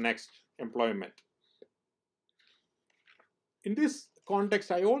through your next employment. In this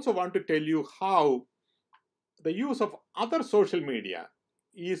context, I also want to tell you how the use of other social media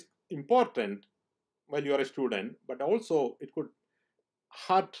is important while you are a student, but also it could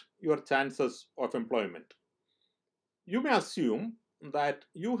hurt your chances of employment. You may assume that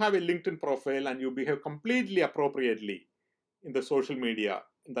you have a LinkedIn profile and you behave completely appropriately in the social media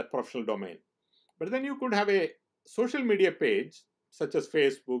in that professional domain. But then you could have a social media page such as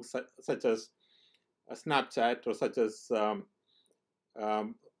Facebook, such as Snapchat, or such as um,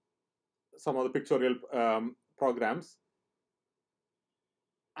 some of the pictorial programs,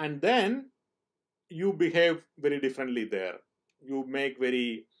 and then you behave very differently there. You make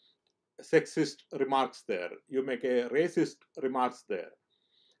very sexist remarks there. You make a racist remarks there.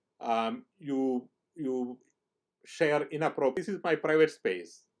 You share inappropriate. This is my private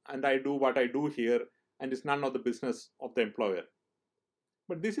space, and I do what I do here, and it's none of the business of the employer.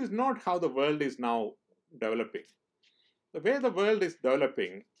 But this is not how the world is now developing. The way the world is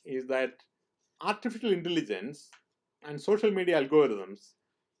developing is that artificial intelligence and social media algorithms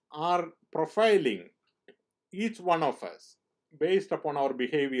are profiling each one of us based upon our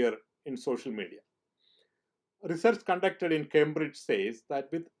behavior in social media. Research conducted in Cambridge says that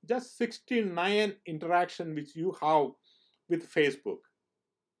with just 69 interaction which you have with Facebook,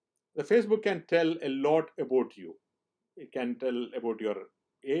 the Facebook can tell a lot about you. It can tell about your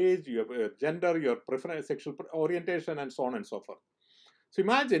age, your gender, your preference, sexual orientation, and so on and so forth. So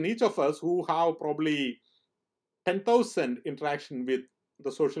imagine each of us who have probably 10,000 interaction with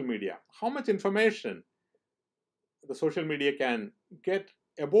the social media, how much information the social media can get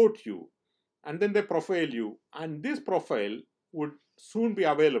about you, and then they profile you, and this profile would soon be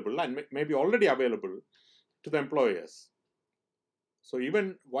available and maybe already available to the employers. So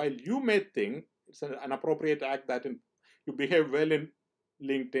even while you may think it's an appropriate act that you behave well in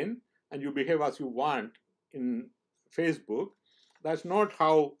LinkedIn and you behave as you want in Facebook, that's not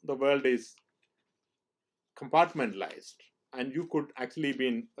how the world is compartmentalized, and you could actually be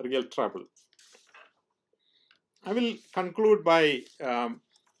in real trouble. I will conclude by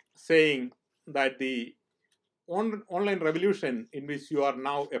saying that the online revolution in which you are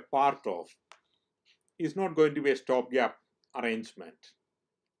now a part of is not going to be a stopgap arrangement.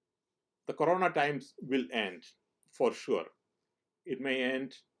 The corona times will end for sure. It may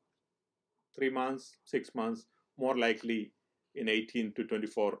end 3 months, 6 months, more likely in 18 to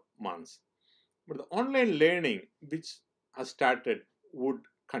 24 months. But the online learning which has started would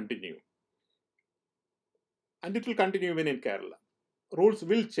continue. And it will continue even in Kerala. Rules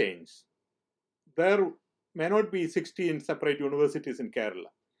will change. There may not be 16 separate universities in Kerala.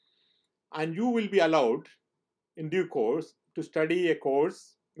 And you will be allowed in due course to study a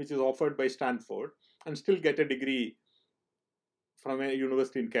course which is offered by Stanford and still get a degree from a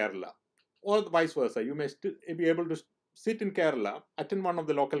university in Kerala. Or vice versa. You may still be able to sit in Kerala, attend one of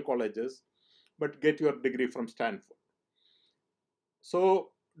the local colleges, but get your degree from Stanford.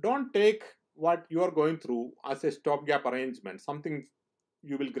 So don't take what you are going through as a stopgap arrangement, something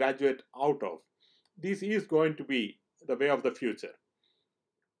you will graduate out of. This is going to be the way of the future.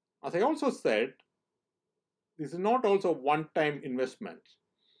 As I also said, this is not also one-time investment.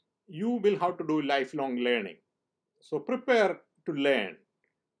 You will have to do lifelong learning. So prepare to learn.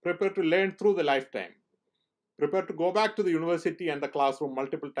 Prepare to learn through the lifetime. Prepare to go back to the university and the classroom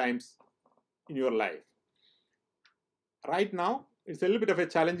multiple times in your life. Right now, it's a little bit of a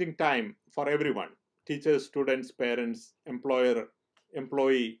challenging time for everyone. Teachers, students, parents, employer,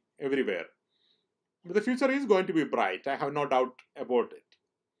 employee, everywhere. But the future is going to be bright. I have no doubt about it.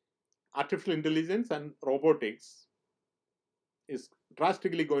 Artificial intelligence and robotics is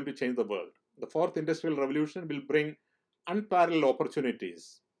drastically going to change the world. The fourth industrial revolution will bring unparalleled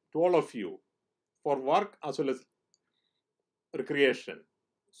opportunities to all of you for work as well as recreation.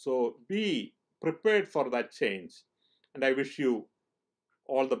 So be prepared for that change, and I wish you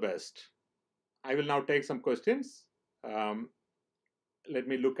all the best. I will now take some questions. Let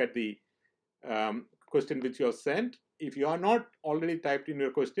me look at the question which you have sent. If you are not already typed in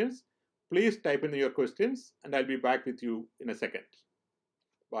your questions, please type in your questions and I'll be back with you in a second.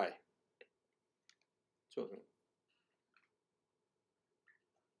 Bye.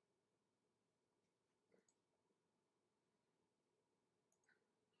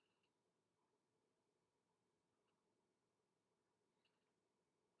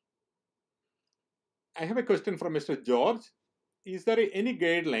 I have a question from Mr. George. Is there any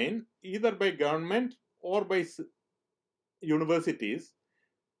guideline either by government or by universities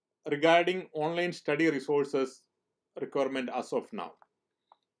regarding online study resources requirement as of now?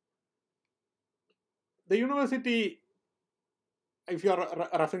 The university, if you are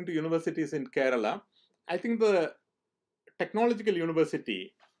referring to universities in Kerala, I think the technological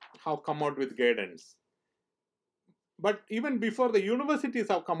university have come out with guidance. But even before the universities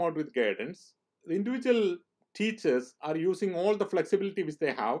have come out with guidance, the individual teachers are using all the flexibility which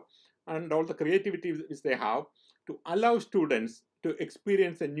they have and all the creativity which they have to allow students to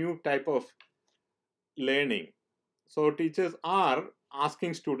experience a new type of learning. So teachers are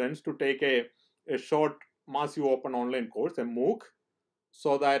asking students to take a short massive open online course, a MOOC,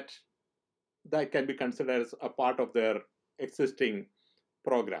 so that can be considered as a part of their existing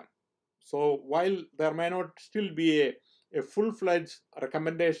program. So while there may not still be a full-fledged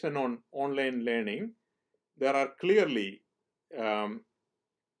recommendation on online learning, there are clearly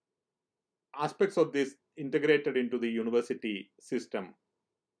aspects of this integrated into the university system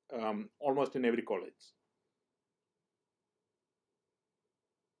almost in every college.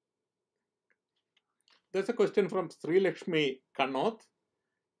 There's a question from Sri Lakshmi Kanoth.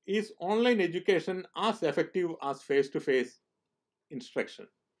 Is online education as effective as face-to-face instruction?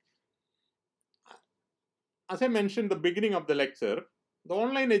 As I mentioned at the beginning of the lecture, the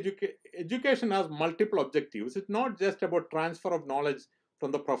online education has multiple objectives. It's not just about transfer of knowledge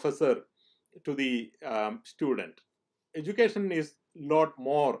from the professor to the student. Education is a lot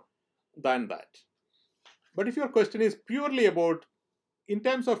more than that. But if your question is purely about in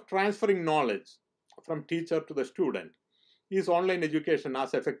terms of transferring knowledge from teacher to the student, is online education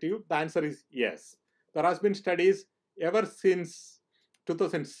as effective? The answer is yes. There has been studies ever since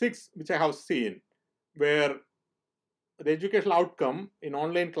 2006 which I have seen, where the educational outcome in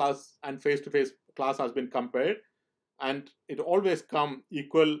online class and face-to-face class has been compared, and it always come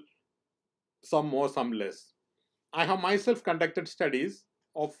equal, some more, some less. I have myself conducted studies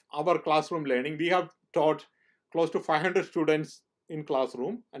of our classroom learning. We have taught close to 500 students in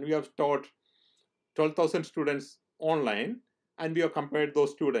classroom, and we have taught 12,000 students online, and we have compared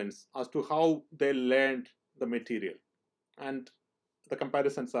those students as to how they learned the material, and the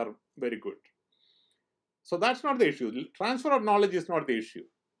comparisons are very good. So that's not the issue. Transfer of knowledge is not the issue.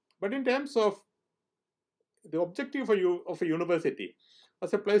 But in terms of the objective of a university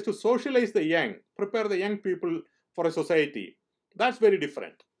as a place to socialize the young, prepare the young people for a society, that's very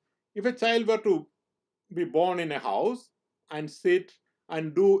different. If a child were to be born in a house and sit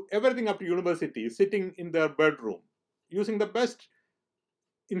and do everything up to university, sitting in their bedroom, using the best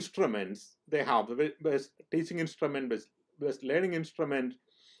instruments they have, the best teaching instrument, best learning instrument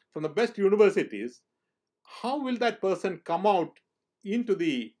from the best universities, how will that person come out into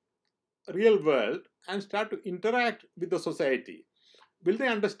the real world and start to interact with the society? Will they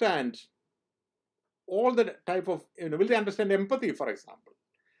understand all the type of, will they understand empathy, for example?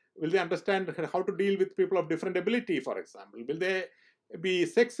 Will they understand how to deal with people of different ability, for example? Will they be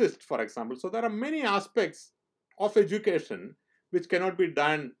sexist, for example? So there are many aspects of education which cannot be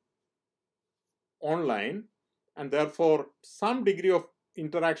done online, and therefore some degree of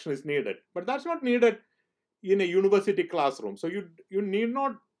interaction is needed. But that's not needed in a university classroom. So you need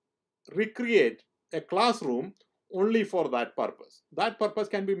not recreate a classroom only for that purpose. That purpose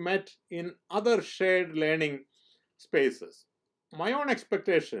can be met in other shared learning spaces. My own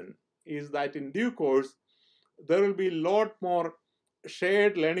expectation is that in due course, there will be a lot more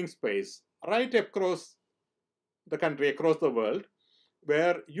shared learning space right across the country, across the world,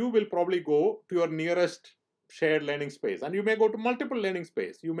 where you will probably go to your nearest shared learning space. And you may go to multiple learning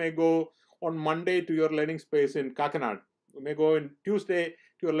space. You may go on Monday to your learning space in Kakinad. You may go on Tuesday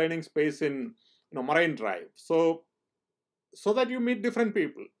to your learning space in Marine Drive. So that you meet different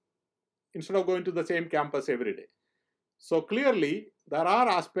people instead of going to the same campus every day. So clearly, there are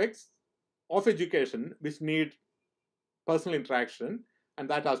aspects of education which need personal interaction, and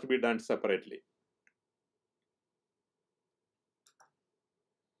that has to be done separately.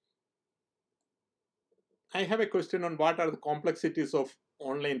 I have a question on what are the complexities of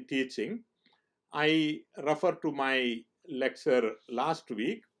online teaching. I refer to my lecture last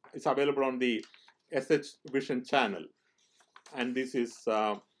week. It's available on the SH Vision channel. And this is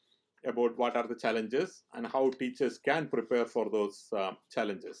about what are the challenges and how teachers can prepare for those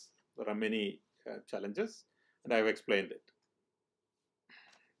challenges. There are many challenges, and I have explained it.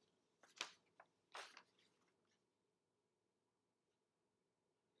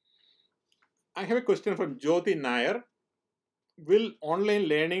 I have a question from Jyoti Nair. Will online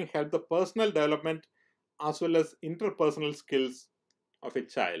learning help the personal development as well as interpersonal skills of a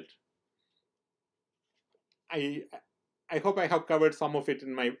child? I I hope I have covered some of it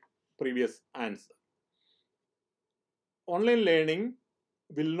in my previous answer. Online learning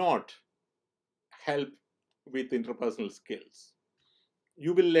will not help with interpersonal skills.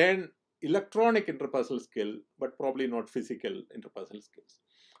 You will learn electronic interpersonal skill, but probably not physical interpersonal skills.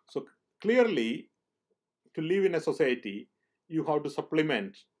 So clearly, to live in a society, you have to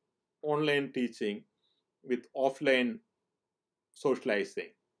supplement online teaching with offline socializing.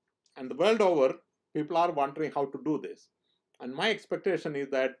 And the world over, people are wondering how to do this. And my expectation is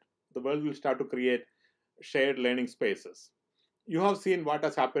that the world will start to create shared learning spaces. You have seen what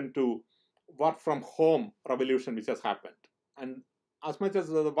has happened to work from home revolution which has happened. And as much as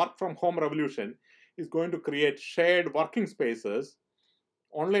the work from home revolution is going to create shared working spaces,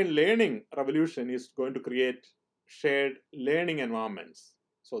 online learning revolution is going to create shared learning environments.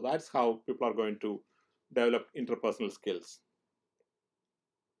 So that's how people are going to develop interpersonal skills.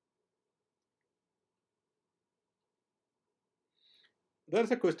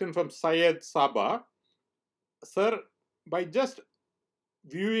 There's a question from Syed Saba. Sir, by just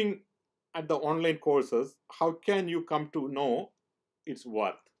viewing at the online courses, how can you come to know its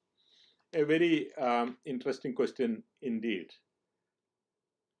worth? A very interesting question indeed.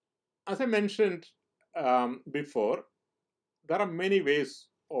 As I mentioned before, there are many ways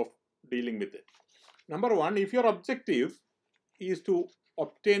of dealing with it. Number one, if your objective is to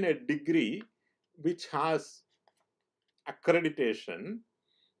obtain a degree which has accreditation,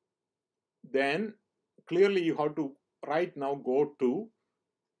 then clearly you have to right now go to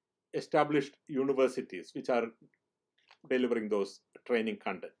established universities which are delivering those training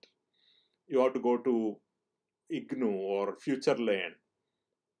content. You have to go to IGNU or FutureLearn.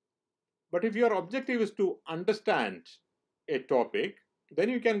 But if your objective is to understand a topic, then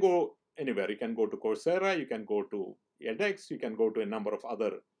you can go anywhere. You can go to Coursera, you can go to edX, you can go to a number of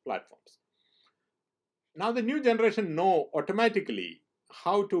other platforms. Now the new generation know automatically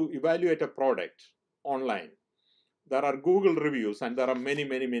how to evaluate a product online. There are Google reviews and there are many,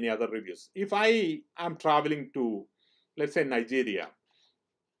 many, many other reviews. If I am traveling to, let's say, Nigeria,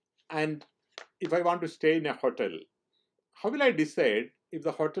 and if I want to stay in a hotel, how will I decide if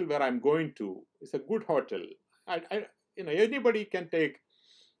the hotel where I'm going to is a good hotel? Anybody can take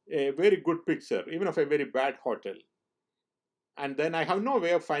a very good picture, even of a very bad hotel. And then I have no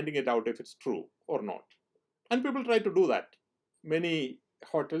way of finding it out if it's true or not. And people try to do that. Many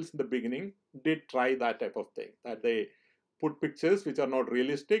hotels in the beginning did try that type of thing, that they put pictures which are not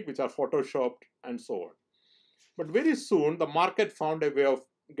realistic, which are photoshopped and so on. But very soon the market found a way of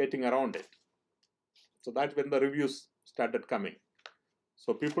getting around it. So that's when the reviews started coming.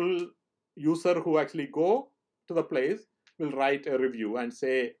 So people, user who actually go to the place will write a review and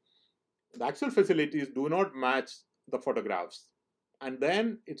say the actual facilities do not match the photographs. And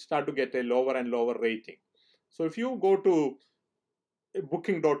then it start to get a lower and lower rating. So if you go to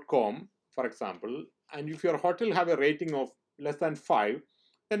booking.com, for example, and if your hotel have a rating of less than 5,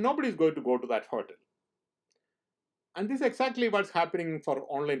 then nobody is going to go to that hotel. And this is exactly what's happening for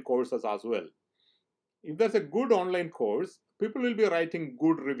online courses as well. If there's a good online course, people will be writing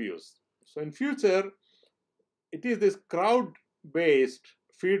good reviews. So in future, it is this crowd-based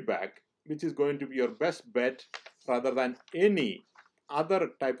feedback which is going to be your best bet rather than any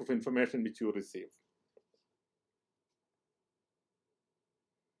other type of information which you receive.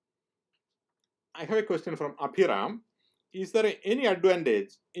 I have a question from Abhiram. Is there any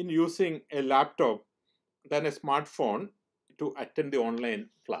advantage in using a laptop than a smartphone to attend the online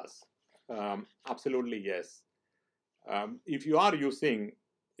class? Absolutely yes. If you are using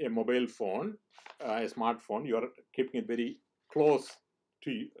a mobile phone, a smartphone, you are keeping it very close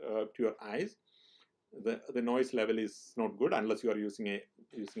to your eyes. The noise level is not good unless you are using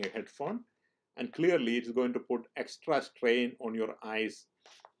a headphone, and clearly it is going to put extra strain on your eyes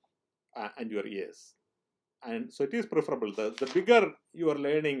and your ears. And so it is preferable. The bigger your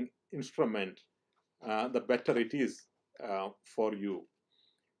learning instrument, the better it is for you.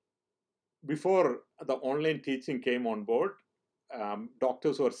 Before the online teaching came on board,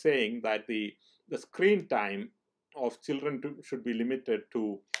 doctors were saying that the screen time of children should be limited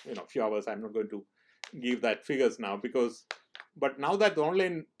to a few hours. I'm not going to give that figures now but now that the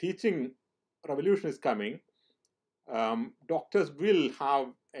online teaching revolution is coming, doctors will have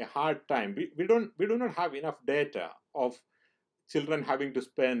a hard time. We do not have enough data of children having to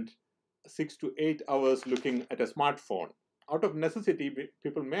spend 6 to 8 hours looking at a smartphone. Out of necessity,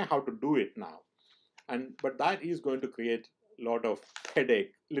 people may have to do it now, but that is going to create a lot of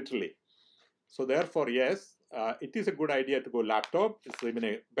headache, literally. So therefore, yes, it is a good idea to go laptop. It's even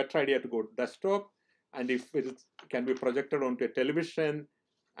a better idea to go desktop. And if it can be projected onto a television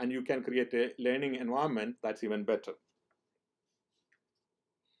and you can create a learning environment that's even better.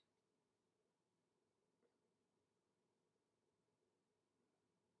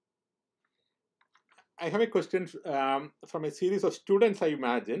 I have a question from a series of students, I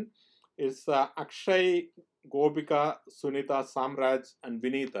imagine. It's Akshay, Gopika, Sunita, Samraj, and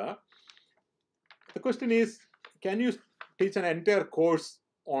Vinita. The question is, can you teach an entire course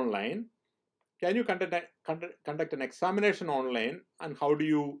online? Can you conduct an examination online? And how do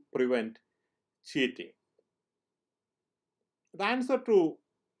you prevent cheating? The answer to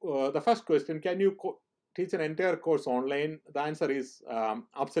the first question, can you teach an entire course online? The answer is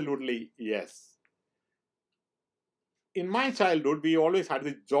absolutely yes. In my childhood, we always had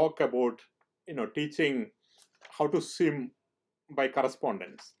this joke about, teaching how to swim by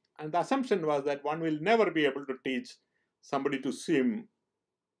correspondence. And the assumption was that one will never be able to teach somebody to swim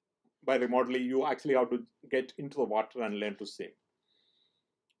by remotely. You actually have to get into the water and learn to swim.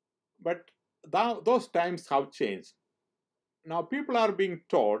 But those times have changed. Now people are being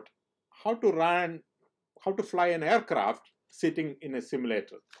taught how to fly an aircraft sitting in a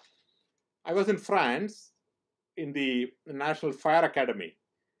simulator. I was in France in the National Fire Academy,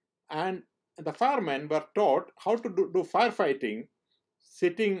 and the firemen were taught how to do firefighting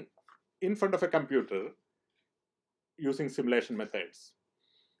sitting in front of a computer using simulation methods.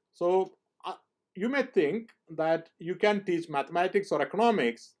 So you may think that you can teach mathematics or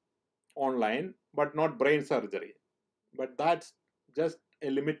economics online, but not brain surgery. But that's just a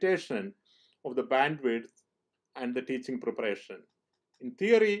limitation of the bandwidth and the teaching preparation. In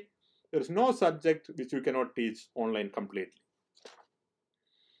theory, there is no subject which you cannot teach online completely.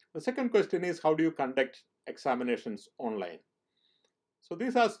 The second question is, how do you conduct examinations online? So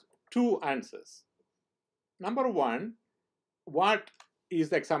this has two answers. Number one, what is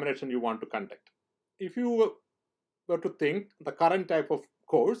the examination you want to conduct? If you were to think the current type of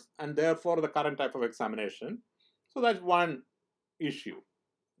course and therefore the current type of examination, so that's one issue,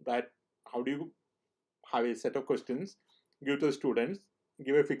 that how do you have a set of questions, give to the students,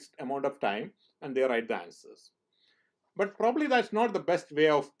 give a fixed amount of time, and they write the answers. But probably that's not the best way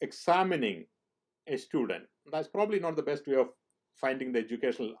of examining a student. That's probably not the best way of finding the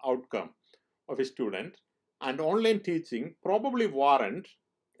educational outcome of a student. And online teaching probably warrant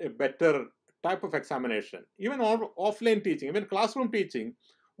a better type of examination. Even offline teaching, even classroom teaching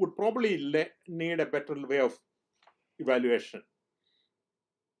would probably need a better way of evaluation.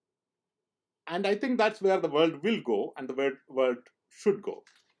 And I think that's where the world will go and the world should go.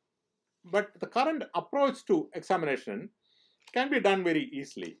 But the current approach to examination can be done very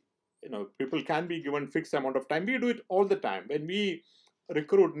easily. People can be given fixed amount of time. We do it all the time. When we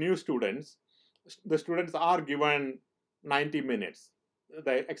recruit new students, the students are given 90 minutes.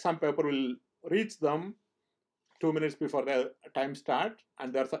 The exam paper will reach them 2 minutes before the time start,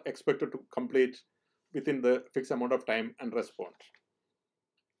 and they're expected to complete within the fixed amount of time and respond.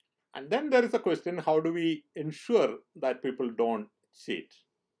 And then there is a question, how do we ensure that people don't cheat?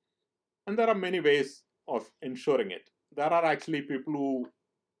 And there are many ways of ensuring it. There are actually people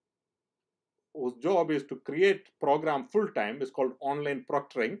whose job is to create program full-time. It's called online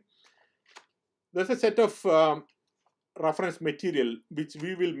proctoring. There's a set of reference material which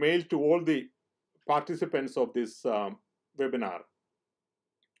we will mail to all the participants of this webinar,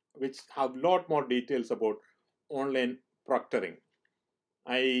 which have a lot more details about online proctoring.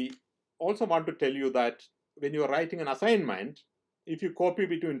 I also want to tell you that when you are writing an assignment, if you copy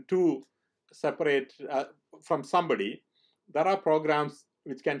between two separate from somebody, there are programs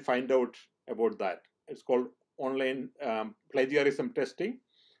which can find out about that. It's called online plagiarism testing,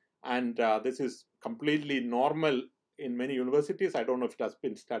 and this is completely normal in many universities. I don't know if it has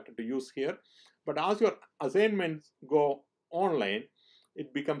been started to use here, but as your assignments go online,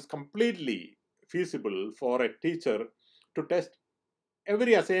 it becomes completely feasible for a teacher to test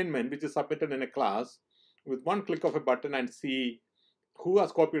every assignment which is submitted in a class with one click of a button and see who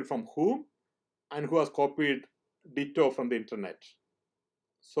has copied from whom and who has copied ditto from the internet.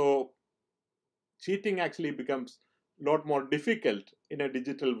 So cheating actually becomes a lot more difficult in a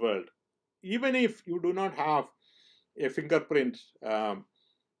digital world. Even if you do not have a fingerprint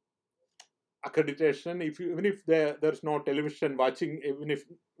accreditation, even if there's no television watching, even if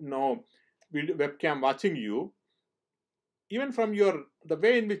no webcam watching you, even from the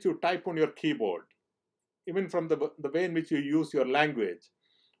way in which you type on your keyboard, even from the way in which you use your language,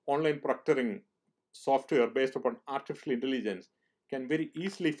 online proctoring software based upon artificial intelligence can very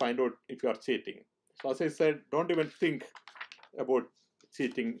easily find out if you are cheating. So as I said, don't even think about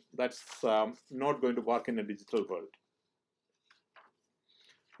cheating. That's not going to work in a digital world.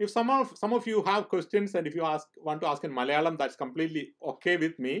 If some of you have questions, and if you want to ask in Malayalam, that's completely okay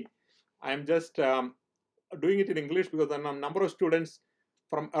with me. I am just doing it in English because there are a number of students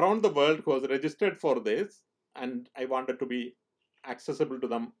from around the world who has registered for this, and I wanted to be accessible to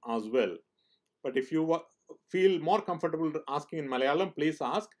them as well. But if you feel more comfortable asking in Malayalam, please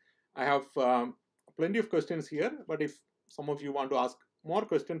ask. I have plenty of questions here, but if some of you want to ask more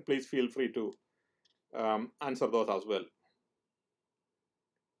questions, please feel free to answer those as well.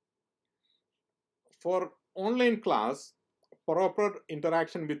 For online class, proper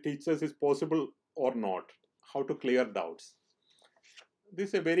interaction with teachers is possible or not? How to clear doubts? This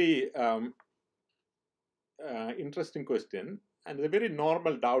is a very interesting question, and a very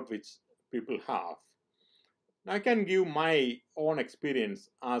normal doubt which people have. Now, I can give my own experience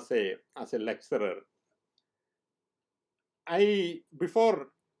as a lecturer. Before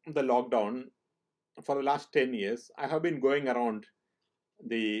the lockdown, for the last 10 years, I have been going around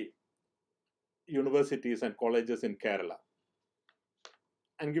the universities and colleges in Kerala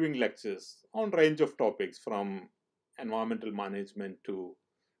and giving lectures on range of topics, from environmental management to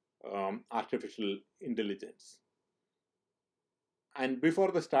artificial intelligence. And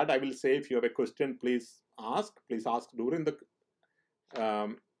before the start, I will say, if you have a question, please ask during the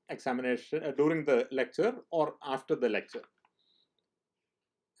examination, during the lecture or after the lecture.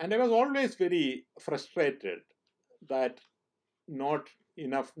 And I was always very frustrated that not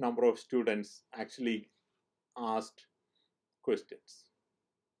enough number of students actually asked questions.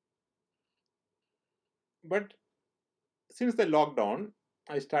 But since the lockdown,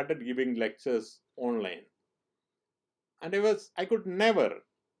 I started giving lectures online, and I could never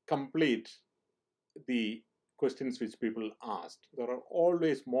complete the questions which people asked. There are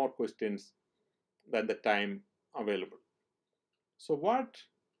always more questions than the time available. So what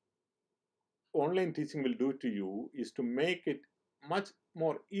online teaching will do to you is to make it much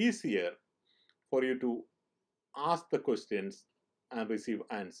more easier for you to ask the questions and receive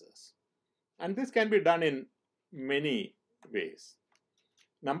answers. And this can be done in many ways.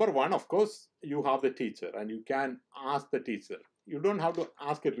 Number one, of course, you have the teacher and you can ask the teacher. You don't have to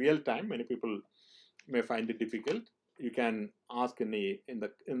ask in real time. Many people may find it difficult. You can ask in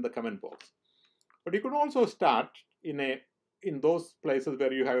the comment box. But you could also start in those places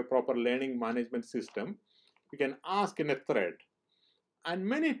where you have a proper learning management system. You can ask in a thread. And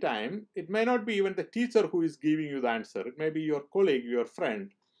many times, it may not be even the teacher who is giving you the answer. It may be your colleague, your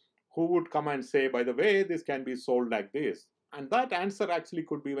friend, who would come and say, by the way, this can be solved like this. And that answer actually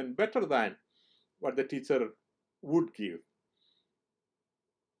could be even better than what the teacher would give.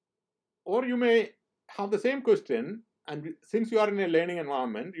 Or you may have the same question, and since you are in a learning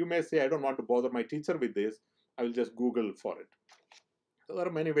environment, you may say, I don't want to bother my teacher with this. I will just Google for it. So there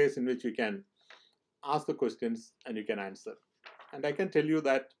are many ways in which you can ask the questions and you can answer. And I can tell you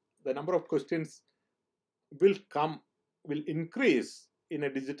that the number of questions will increase in a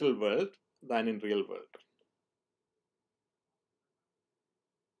digital world than in real world.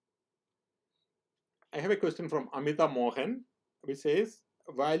 I have a question from Amita Mohan, which says,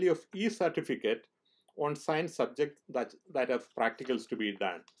 value of e-certificate on science subjects that have practicals to be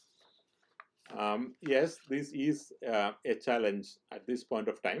done. Yes, this is a challenge at this point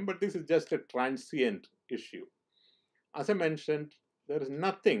of time, but this is just a transient issue. As I mentioned, there is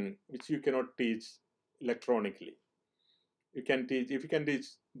nothing which you cannot teach electronically. You can teach, if you can teach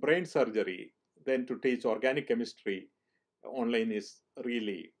brain surgery, then to teach organic chemistry online is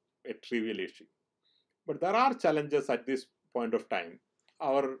really a trivial issue. But there are challenges at this point of time.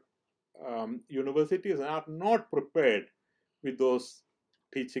 Our universities are not prepared with those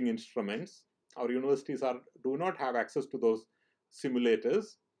teaching instruments. Our universities do not have access to those simulators,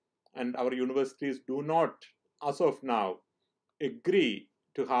 and our universities do not, as of now, agree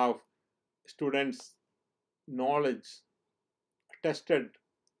to have students' knowledge tested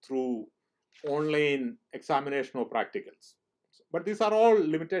through online examination or practicals. But these are all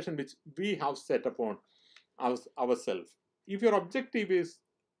limitations which we have set upon ourselves. If your objective is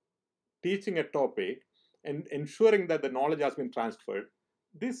teaching a topic and ensuring that the knowledge has been transferred,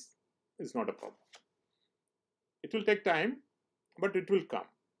 this is not a problem. It will take time, but it will come.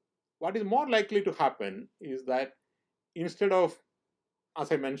 What is more likely to happen is that instead of,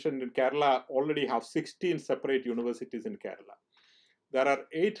 as I mentioned, in Kerala, already have 16 separate universities in Kerala. There are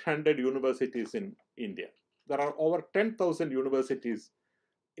 800 universities in India. There are over 10,000 universities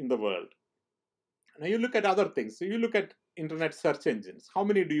in the world. Now you look at other things. So you look at internet search engines. How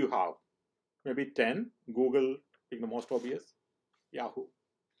many do you have? Maybe 10. Google being the most obvious. Yahoo.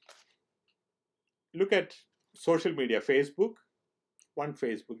 Look at social media. Facebook. One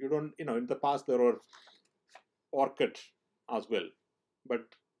Facebook. In the past there were Orkut as well. But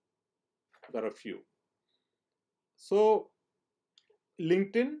There are few. So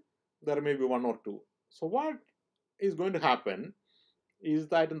LinkedIn, there may be one or two. So what is going to happen is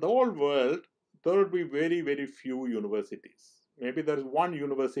that in the whole world, there will be very, very few universities. Maybe there is one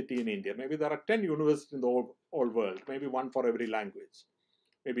university in India. Maybe there are 10 universities in the whole world. Maybe one for every language.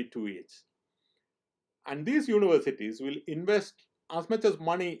 Maybe two each. And these universities will invest as much as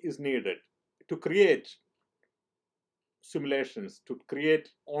money is needed to create simulations, to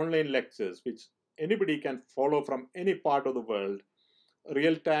create online lectures, which anybody can follow from any part of the world,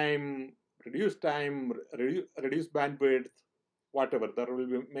 real time, reduced bandwidth, whatever. There will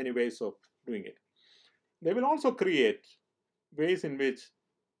be many ways of doing it. They will also create ways in which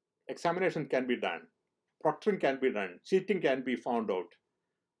examination can be done, proctoring can be done, cheating can be found out,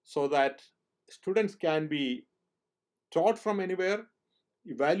 so that students can be taught from anywhere,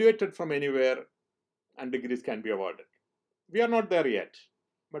 evaluated from anywhere, and degrees can be awarded. We are not there yet,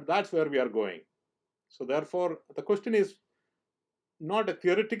 but that's where we are going. So therefore, the question is not a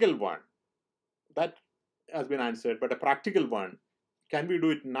theoretical one that has been answered, but a practical one. Can we do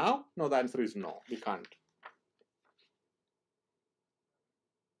it now? No, the answer is no, we can't.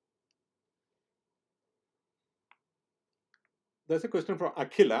 There's a question from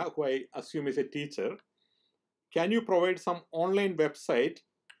Akhila, who I assume is a teacher. Can you provide some online website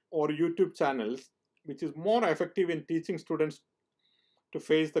or YouTube channels which is more effective in teaching students to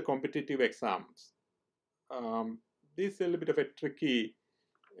face the competitive exams? This is a little bit of a tricky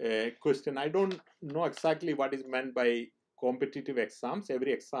question. I don't know exactly what is meant by competitive exams.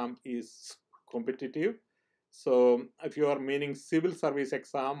 Every exam is competitive. So if you are meaning civil service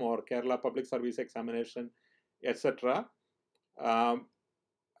exam or Kerala public service examination, etc.,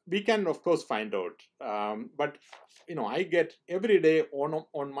 we can of course find out. But I get every day on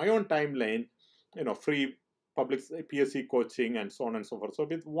my own timeline, free public PSC coaching and so on and so forth. So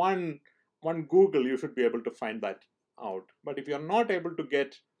with one Google, you should be able to find that out. But if you are not able to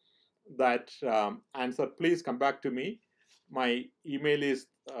get that answer, please come back to me. My email is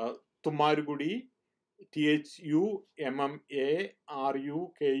Thummarukudy,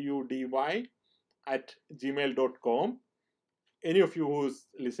 THUMMARUKUDY @gmail.com. Any of you who's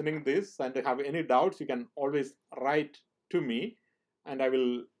listening this and have any doubts, you can always write to me, and I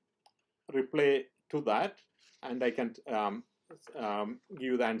will reply to that, and I can give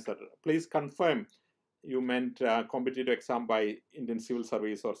you the answer. Please confirm you meant competitive exam by Indian Civil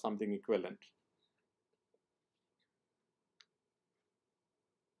Service or something equivalent.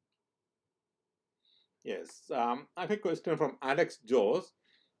 Yes, I have a question from Alex Joes.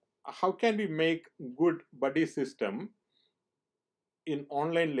 How can we make good buddy system in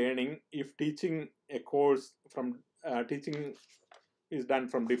online learning if teaching a course from teaching is done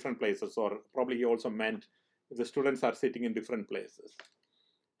from different places? Or probably he also meant if the students are sitting in different places.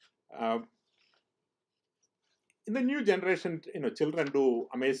 In the new generation, children do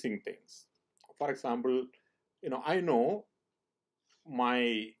amazing things. For example, I know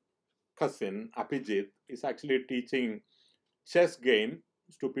my cousin Abhijit is actually teaching chess games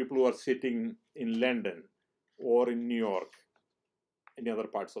to people who are sitting in London or in New York, any other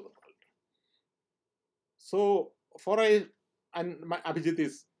parts of the world. So my Abhijit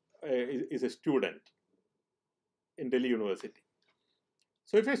is a student in Delhi University.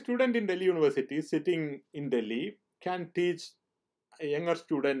 So if a student in Delhi University sitting in Delhi can teach a younger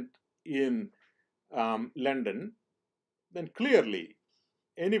student in London, then clearly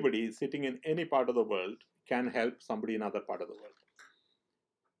anybody sitting in any part of the world can help somebody in other part of the world.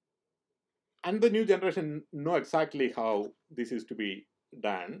 And the new generation know exactly how this is to be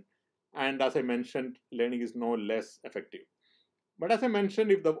done. And as I mentioned, learning is no less effective. But as I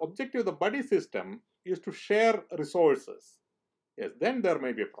mentioned, if the objective of the buddy system is to share resources, yes, then there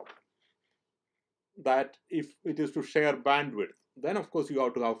may be a problem. That if it is to share bandwidth, then of course you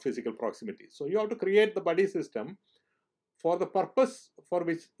have to have physical proximity. So you have to create the buddy system for the purpose for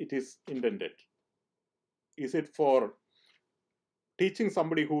which it is intended. Is it for teaching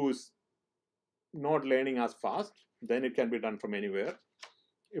somebody who's not learning as fast? Then it can be done from anywhere.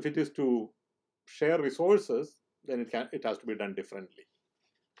 If it is to share resources, then it has to be done differently.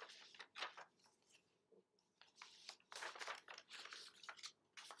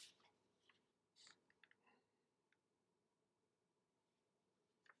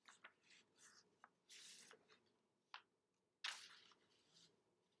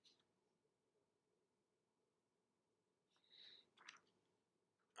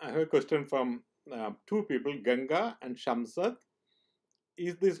 I have a question from two people, Ganga and Shamsad.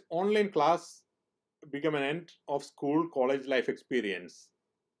 Is this online class become an end of school college life experience?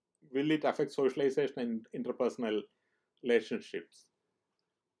 Will it affect socialization and interpersonal relationships?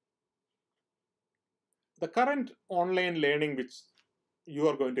 The current online learning which you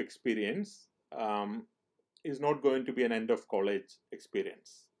are going to experience is not going to be an end of college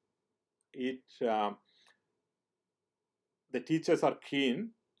experience. The teachers are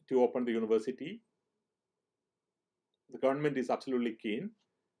keen to open the university. The government is absolutely keen,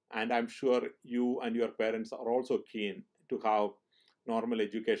 and I'm sure you and your parents are also keen to have normal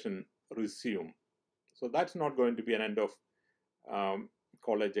education resume. So that's not going to be an end of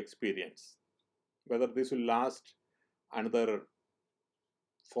college experience. Whether this will last another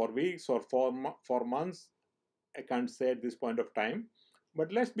 4 weeks or 4 months, I can't say at this point of time.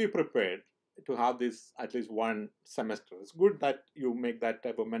 But let's be prepared to have this at least one semester. It's good that you make that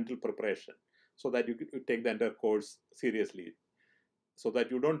type of mental preparation so that you take the entire course seriously. So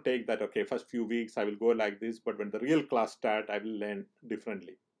that you don't take that, okay, first few weeks I will go like this, but when the real class start, I will learn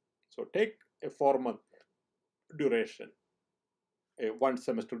differently. So take a 4-month duration, a 1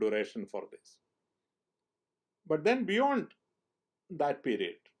 semester duration for this. But then beyond that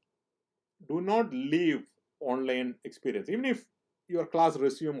period, do not leave online experience. Even if your class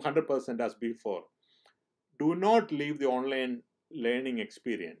resume 100% as before, do not leave the online learning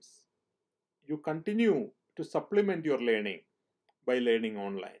experience. You continue to supplement your learning by learning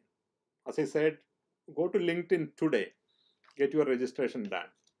online. As I said, go to LinkedIn today, get your registration done.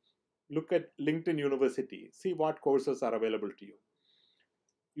 Look at LinkedIn University, see what courses are available to you.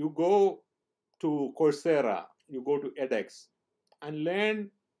 You go to Coursera, you go to edX, and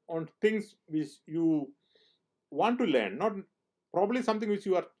learn on things which you want to learn, not probably something which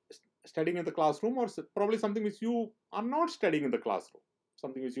you are studying in the classroom, or probably something which you are not studying in the classroom,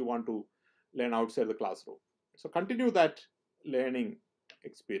 something which you want to learn outside the classroom. So continue that learning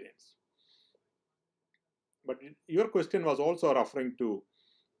experience. But your question was also referring to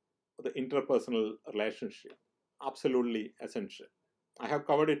the interpersonal relationship. Absolutely essential. I have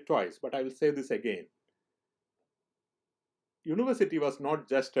covered it twice, but I will say this again. University was not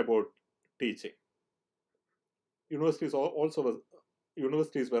just about teaching. Universities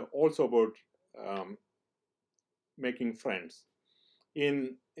were also about making friends.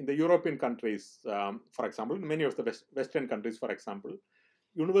 In the European countries, for example, many of the Western countries, for example,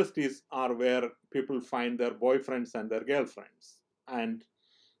 universities are where people find their boyfriends and their girlfriends, and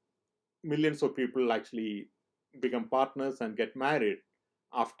millions of people actually become partners and get married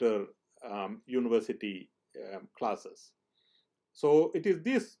after university classes. So it is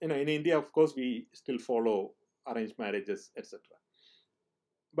this, in India, of course, we still follow arranged marriages, etc.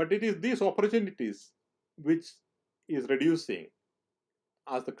 But it is these opportunities which is reducing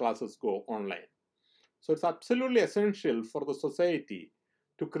as the classes go online. So it's absolutely essential for the society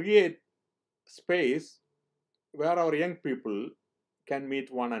to create space where our young people can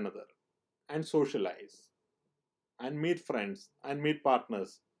meet one another and socialize and meet friends and meet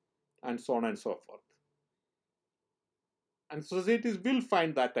partners and so on and so forth. And societies will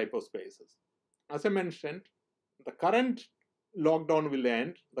find that type of spaces. As I mentioned, the current lockdown will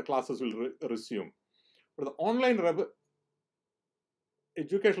end, the classes will resume. But the online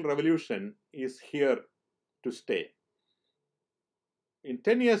educational revolution is here to stay. In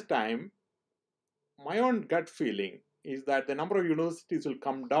 10 years' time, my own gut feeling is that the number of universities will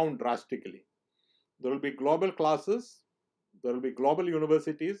come down drastically. There will be global classes, there will be global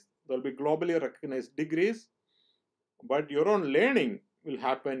universities, there will be globally recognized degrees, but your own learning will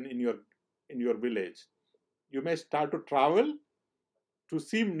happen in your village. You may start to travel to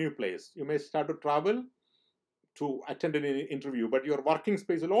see new place. You may start to travel to attend an interview, but your working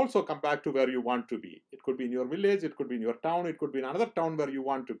space will also come back to where you want to be. It could be in your village, it could be in your town, it could be in another town where you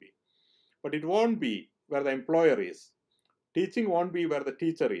want to be. But it won't be where the employer is. Teaching won't be where the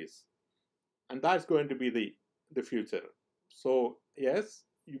teacher is. And that's going to be the future. So yes,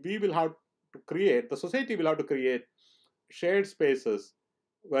 we will have to create, the society will have to create shared spaces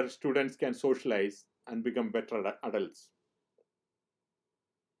where students can socialize and become better adults.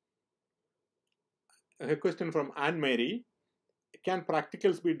 A question from Anne-Marie. Can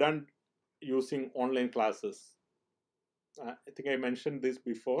practicals be done using online classes? I think I mentioned this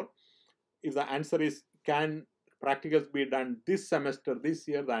before. If the answer is, can practicals be done this semester, this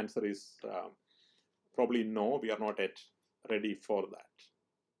year, the answer is probably no, we are not yet ready for that.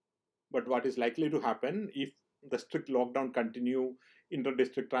 But what is likely to happen if the strict lockdown continue,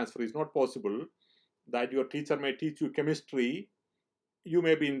 inter-district transfer is not possible, that your teacher may teach you chemistry, you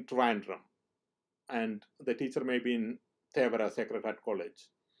may be in Trivandrum, and the teacher may be in Thevara Sacred Heart College.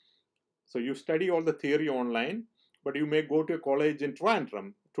 So you study all the theory online, but you may go to a college in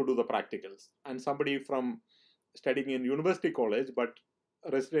Trivandrum to do the practicals. And somebody from studying in University College, but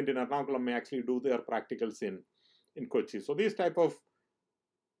a resident in Ernakulam may actually do their practicals in Kochi. So these type of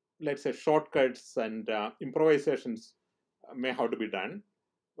let's say, shortcuts and improvisations may have to be done,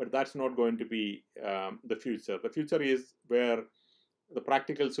 but that's not going to be the future. The future is where the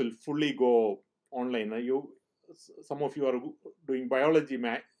practicals will fully go online. Some of you are doing biology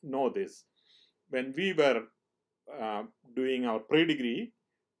may know this. When we were doing our pre-degree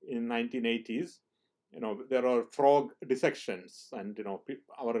in 1980s, there are frog dissections, and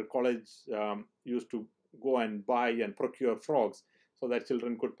our college used to go and buy and procure frogs so that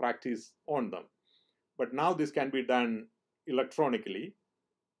children could practice on them. But now this can be done electronically.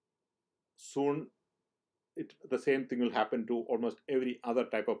 Soon the same thing will happen to almost every other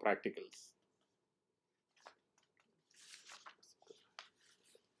type of practicals.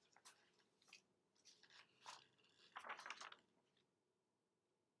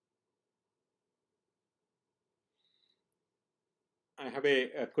 I have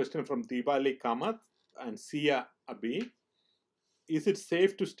a question from Diwali Kamath and Sia Abi. Is it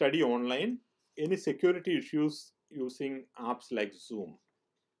safe to study online? Any security issues using apps like Zoom?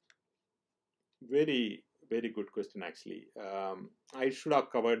 Very, very good question, actually. I should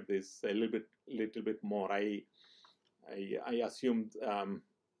have covered this a little bit more. I assumed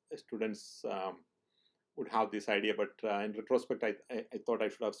students would have this idea, but in retrospect, I thought I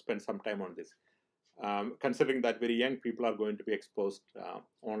should have spent some time on this. Considering that very young people are going to be exposed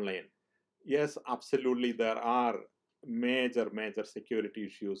online. Yes, absolutely, there are major security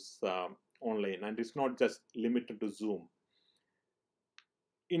issues online, and it's not just limited to Zoom.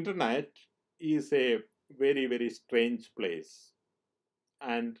 Internet is a very strange place,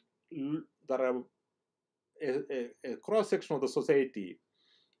 and there are a cross section of the society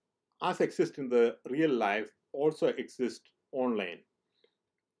as exists in the real life also exists online.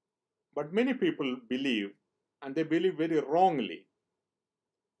 But many people believe, and they believe very wrongly,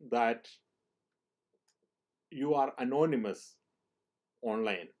 that you are anonymous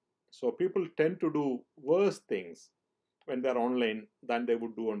online. So people tend to do worse things when they're online than they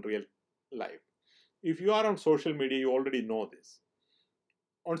would do on real life. If you are on social media, you already know this.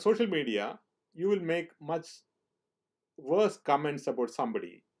 On social media, you will make much worse comments about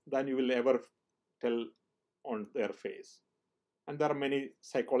somebody than you will ever tell on their face. And there are many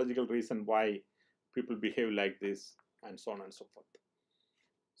psychological reasons why people behave like this, and so on and so forth.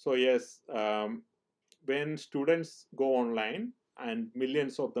 So yes, when students go online and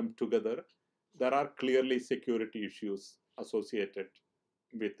millions of them together, there are clearly security issues associated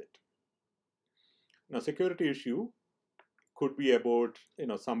with it. Now, security issue could be about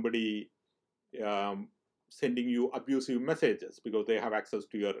somebody sending you abusive messages because they have access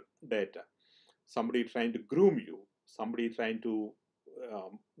to your data. Somebody trying to groom you. Somebody trying to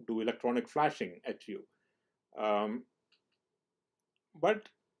do electronic flashing at you. But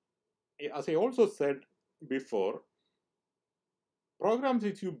as I also said before, programs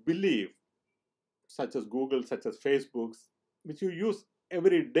which you believe, such as Google, such as Facebook's, which you use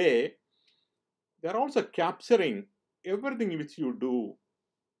every day, they're also capturing everything which you do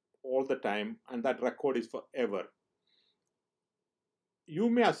all the time, and that record is forever. You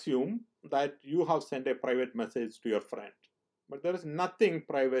may assume that you have sent a private message to your friend, but there is nothing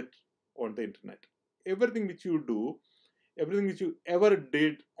private on the internet. Everything which you do, everything which you ever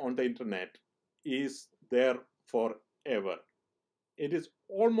did on the internet is there forever. It is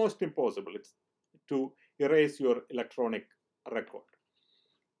almost impossible to erase your electronic record.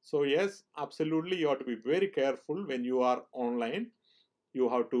 So yes, absolutely, you have to be very careful when you are online. You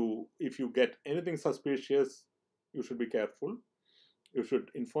have to, if you get anything suspicious, you should be careful. You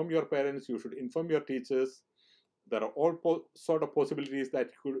should inform your parents, you should inform your teachers. There are all sort of possibilities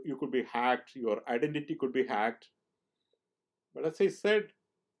that you could be hacked, your identity could be hacked. But as I said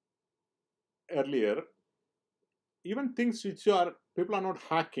earlier, even things which people are not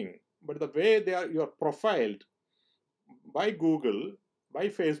hacking, but the way you are profiled by Google, by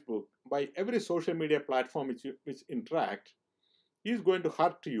Facebook, by every social media platform which interact, is going to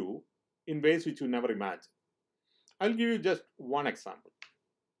hurt you in ways which you never imagined. I'll give you just one example.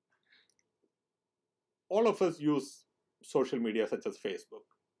 All of us use social media such as Facebook.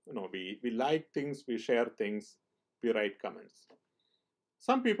 We like things, we share things, we write comments.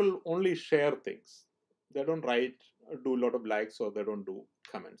 Some people only share things. They don't do a lot of likes, or they don't do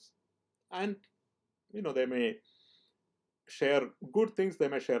comments. And they may share good things, they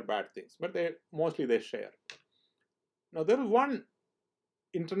may share bad things, but mostly they share. Now there is one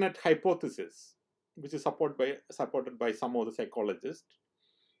internet hypothesis which is supported by some of the psychologists,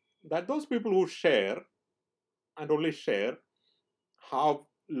 that those people who share and only share have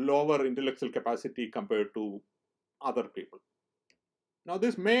lower intellectual capacity compared to other people. Now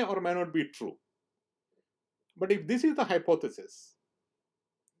this may or may not be true, but if this is the hypothesis,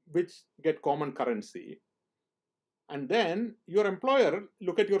 which get common currency. And then your employer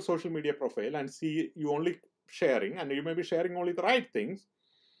look at your social media profile and see you only sharing, and you may be sharing only the right things.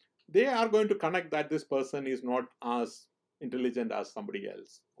 They are going to connect that this person is not as intelligent as somebody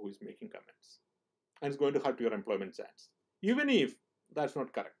else who is making comments, and it's going to hurt your employment chance, even if that's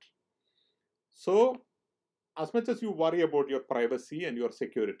not correct. So as much as you worry about your privacy and your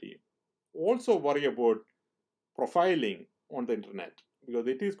security, also worry about profiling on the internet, because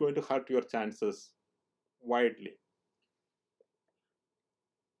it is going to hurt your chances widely.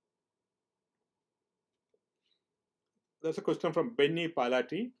 There's a question from Benny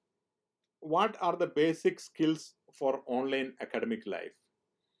Palati. What are the basic skills for online academic life?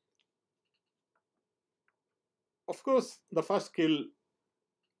 Of course, the first skill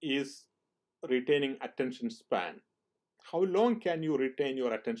is retaining attention span. How long can you retain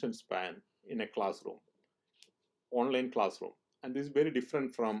your attention span in a classroom, online classroom? And this is very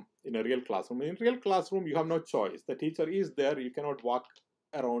different from in a real classroom. In a real classroom, you have no choice. The teacher is there. You cannot walk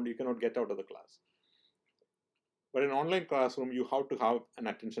around. You cannot get out of the class. But in an online classroom, you have to have an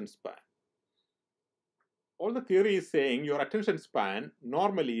attention span. All the theory is saying your attention span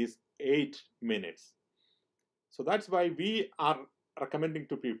normally is 8 minutes. So that's why we are recommending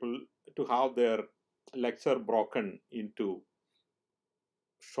to people to have their lecture broken into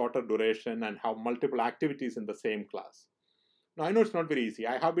shorter duration and have multiple activities in the same class. Now, I know it's not very easy.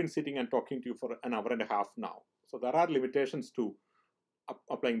 I have been sitting and talking to you for an hour and a half now. So there are limitations to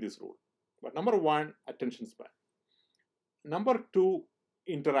applying this rule. But number one, attention span. Number two,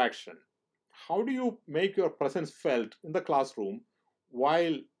 interaction. How do you make your presence felt in the classroom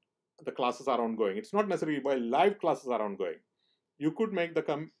while the classes are ongoing? It's not necessarily while live classes are ongoing. You could make the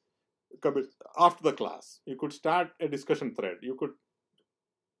comment after the class. You could start a discussion thread. You could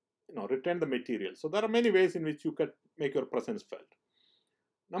retain the material. So there are many ways in which you can make your presence felt.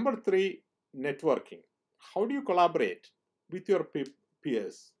 Number three, networking. How do you collaborate with your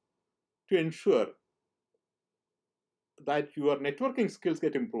peers to ensure that your networking skills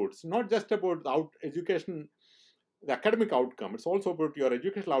get improved? It's not just about the education, the academic outcome. It's also about your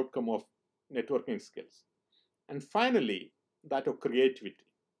educational outcome of networking skills. And finally, that of creativity.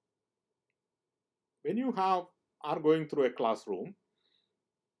 When you are going through a classroom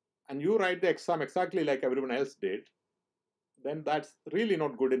and you write the exam exactly like everyone else did, then that's really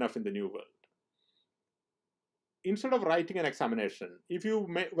not good enough in the new world. Instead of writing an examination, if you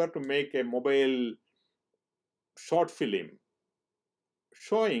were to make a mobile short film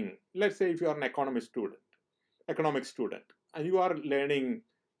showing, let's say if you are an economics student, and you are learning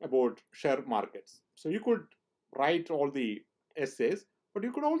about share markets. So you could write all the essays, but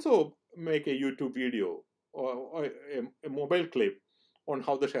you could also make a YouTube video or a mobile clip on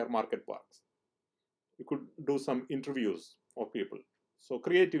how the share market works. You could do some interviews of people. So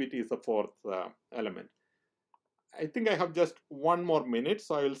creativity is the fourth element. I think I have just 1 more minute,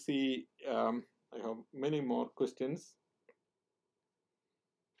 so I will see. I have many more questions.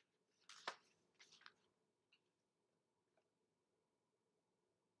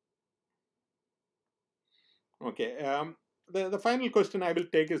 Okay. The final question I will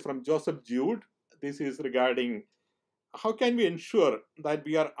take is from Joseph Jude. This is regarding how can we ensure that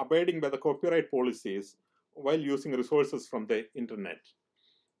we are abiding by the copyright policies while using resources from the internet?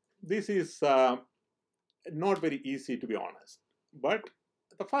 This is not very easy, to be honest. But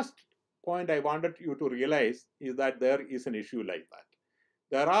the first point I wanted you to realize is that there is an issue like that.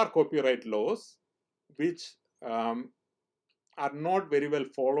 There are copyright laws which are not very well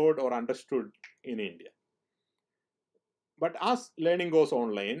followed or understood in India. But as learning goes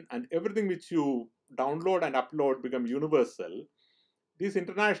online and everything which you download and upload become universal, these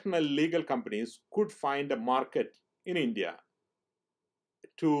international legal companies could find a market in India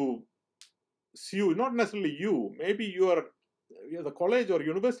to sue, not necessarily you, maybe you're the college or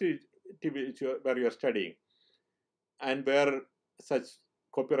university where you're studying and where such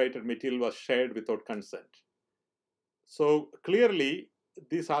copyrighted material was shared without consent. So clearly,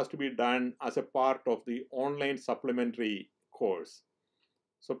 this has to be done as a part of the online supplementary course.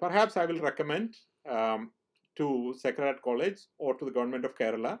 So perhaps I will recommend to Secretariat College or to the Government of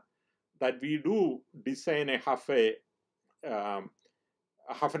Kerala that we do design a half an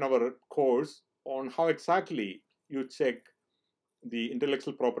hour course on how exactly you check the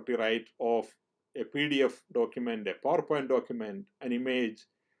intellectual property right of a PDF document, a PowerPoint document, an image,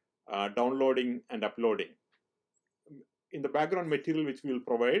 downloading and uploading. In the background material which we will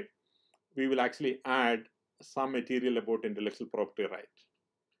provide, we will actually add some material about intellectual property right.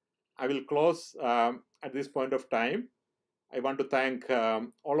 I will close at this point of time. I want to thank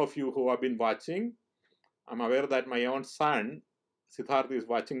all of you who have been watching. I'm aware that my own son Siddharth is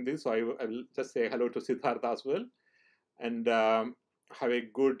watching this, so I will just say hello to Siddharth as well. And have a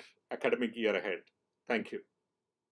good academic year ahead. Thank you.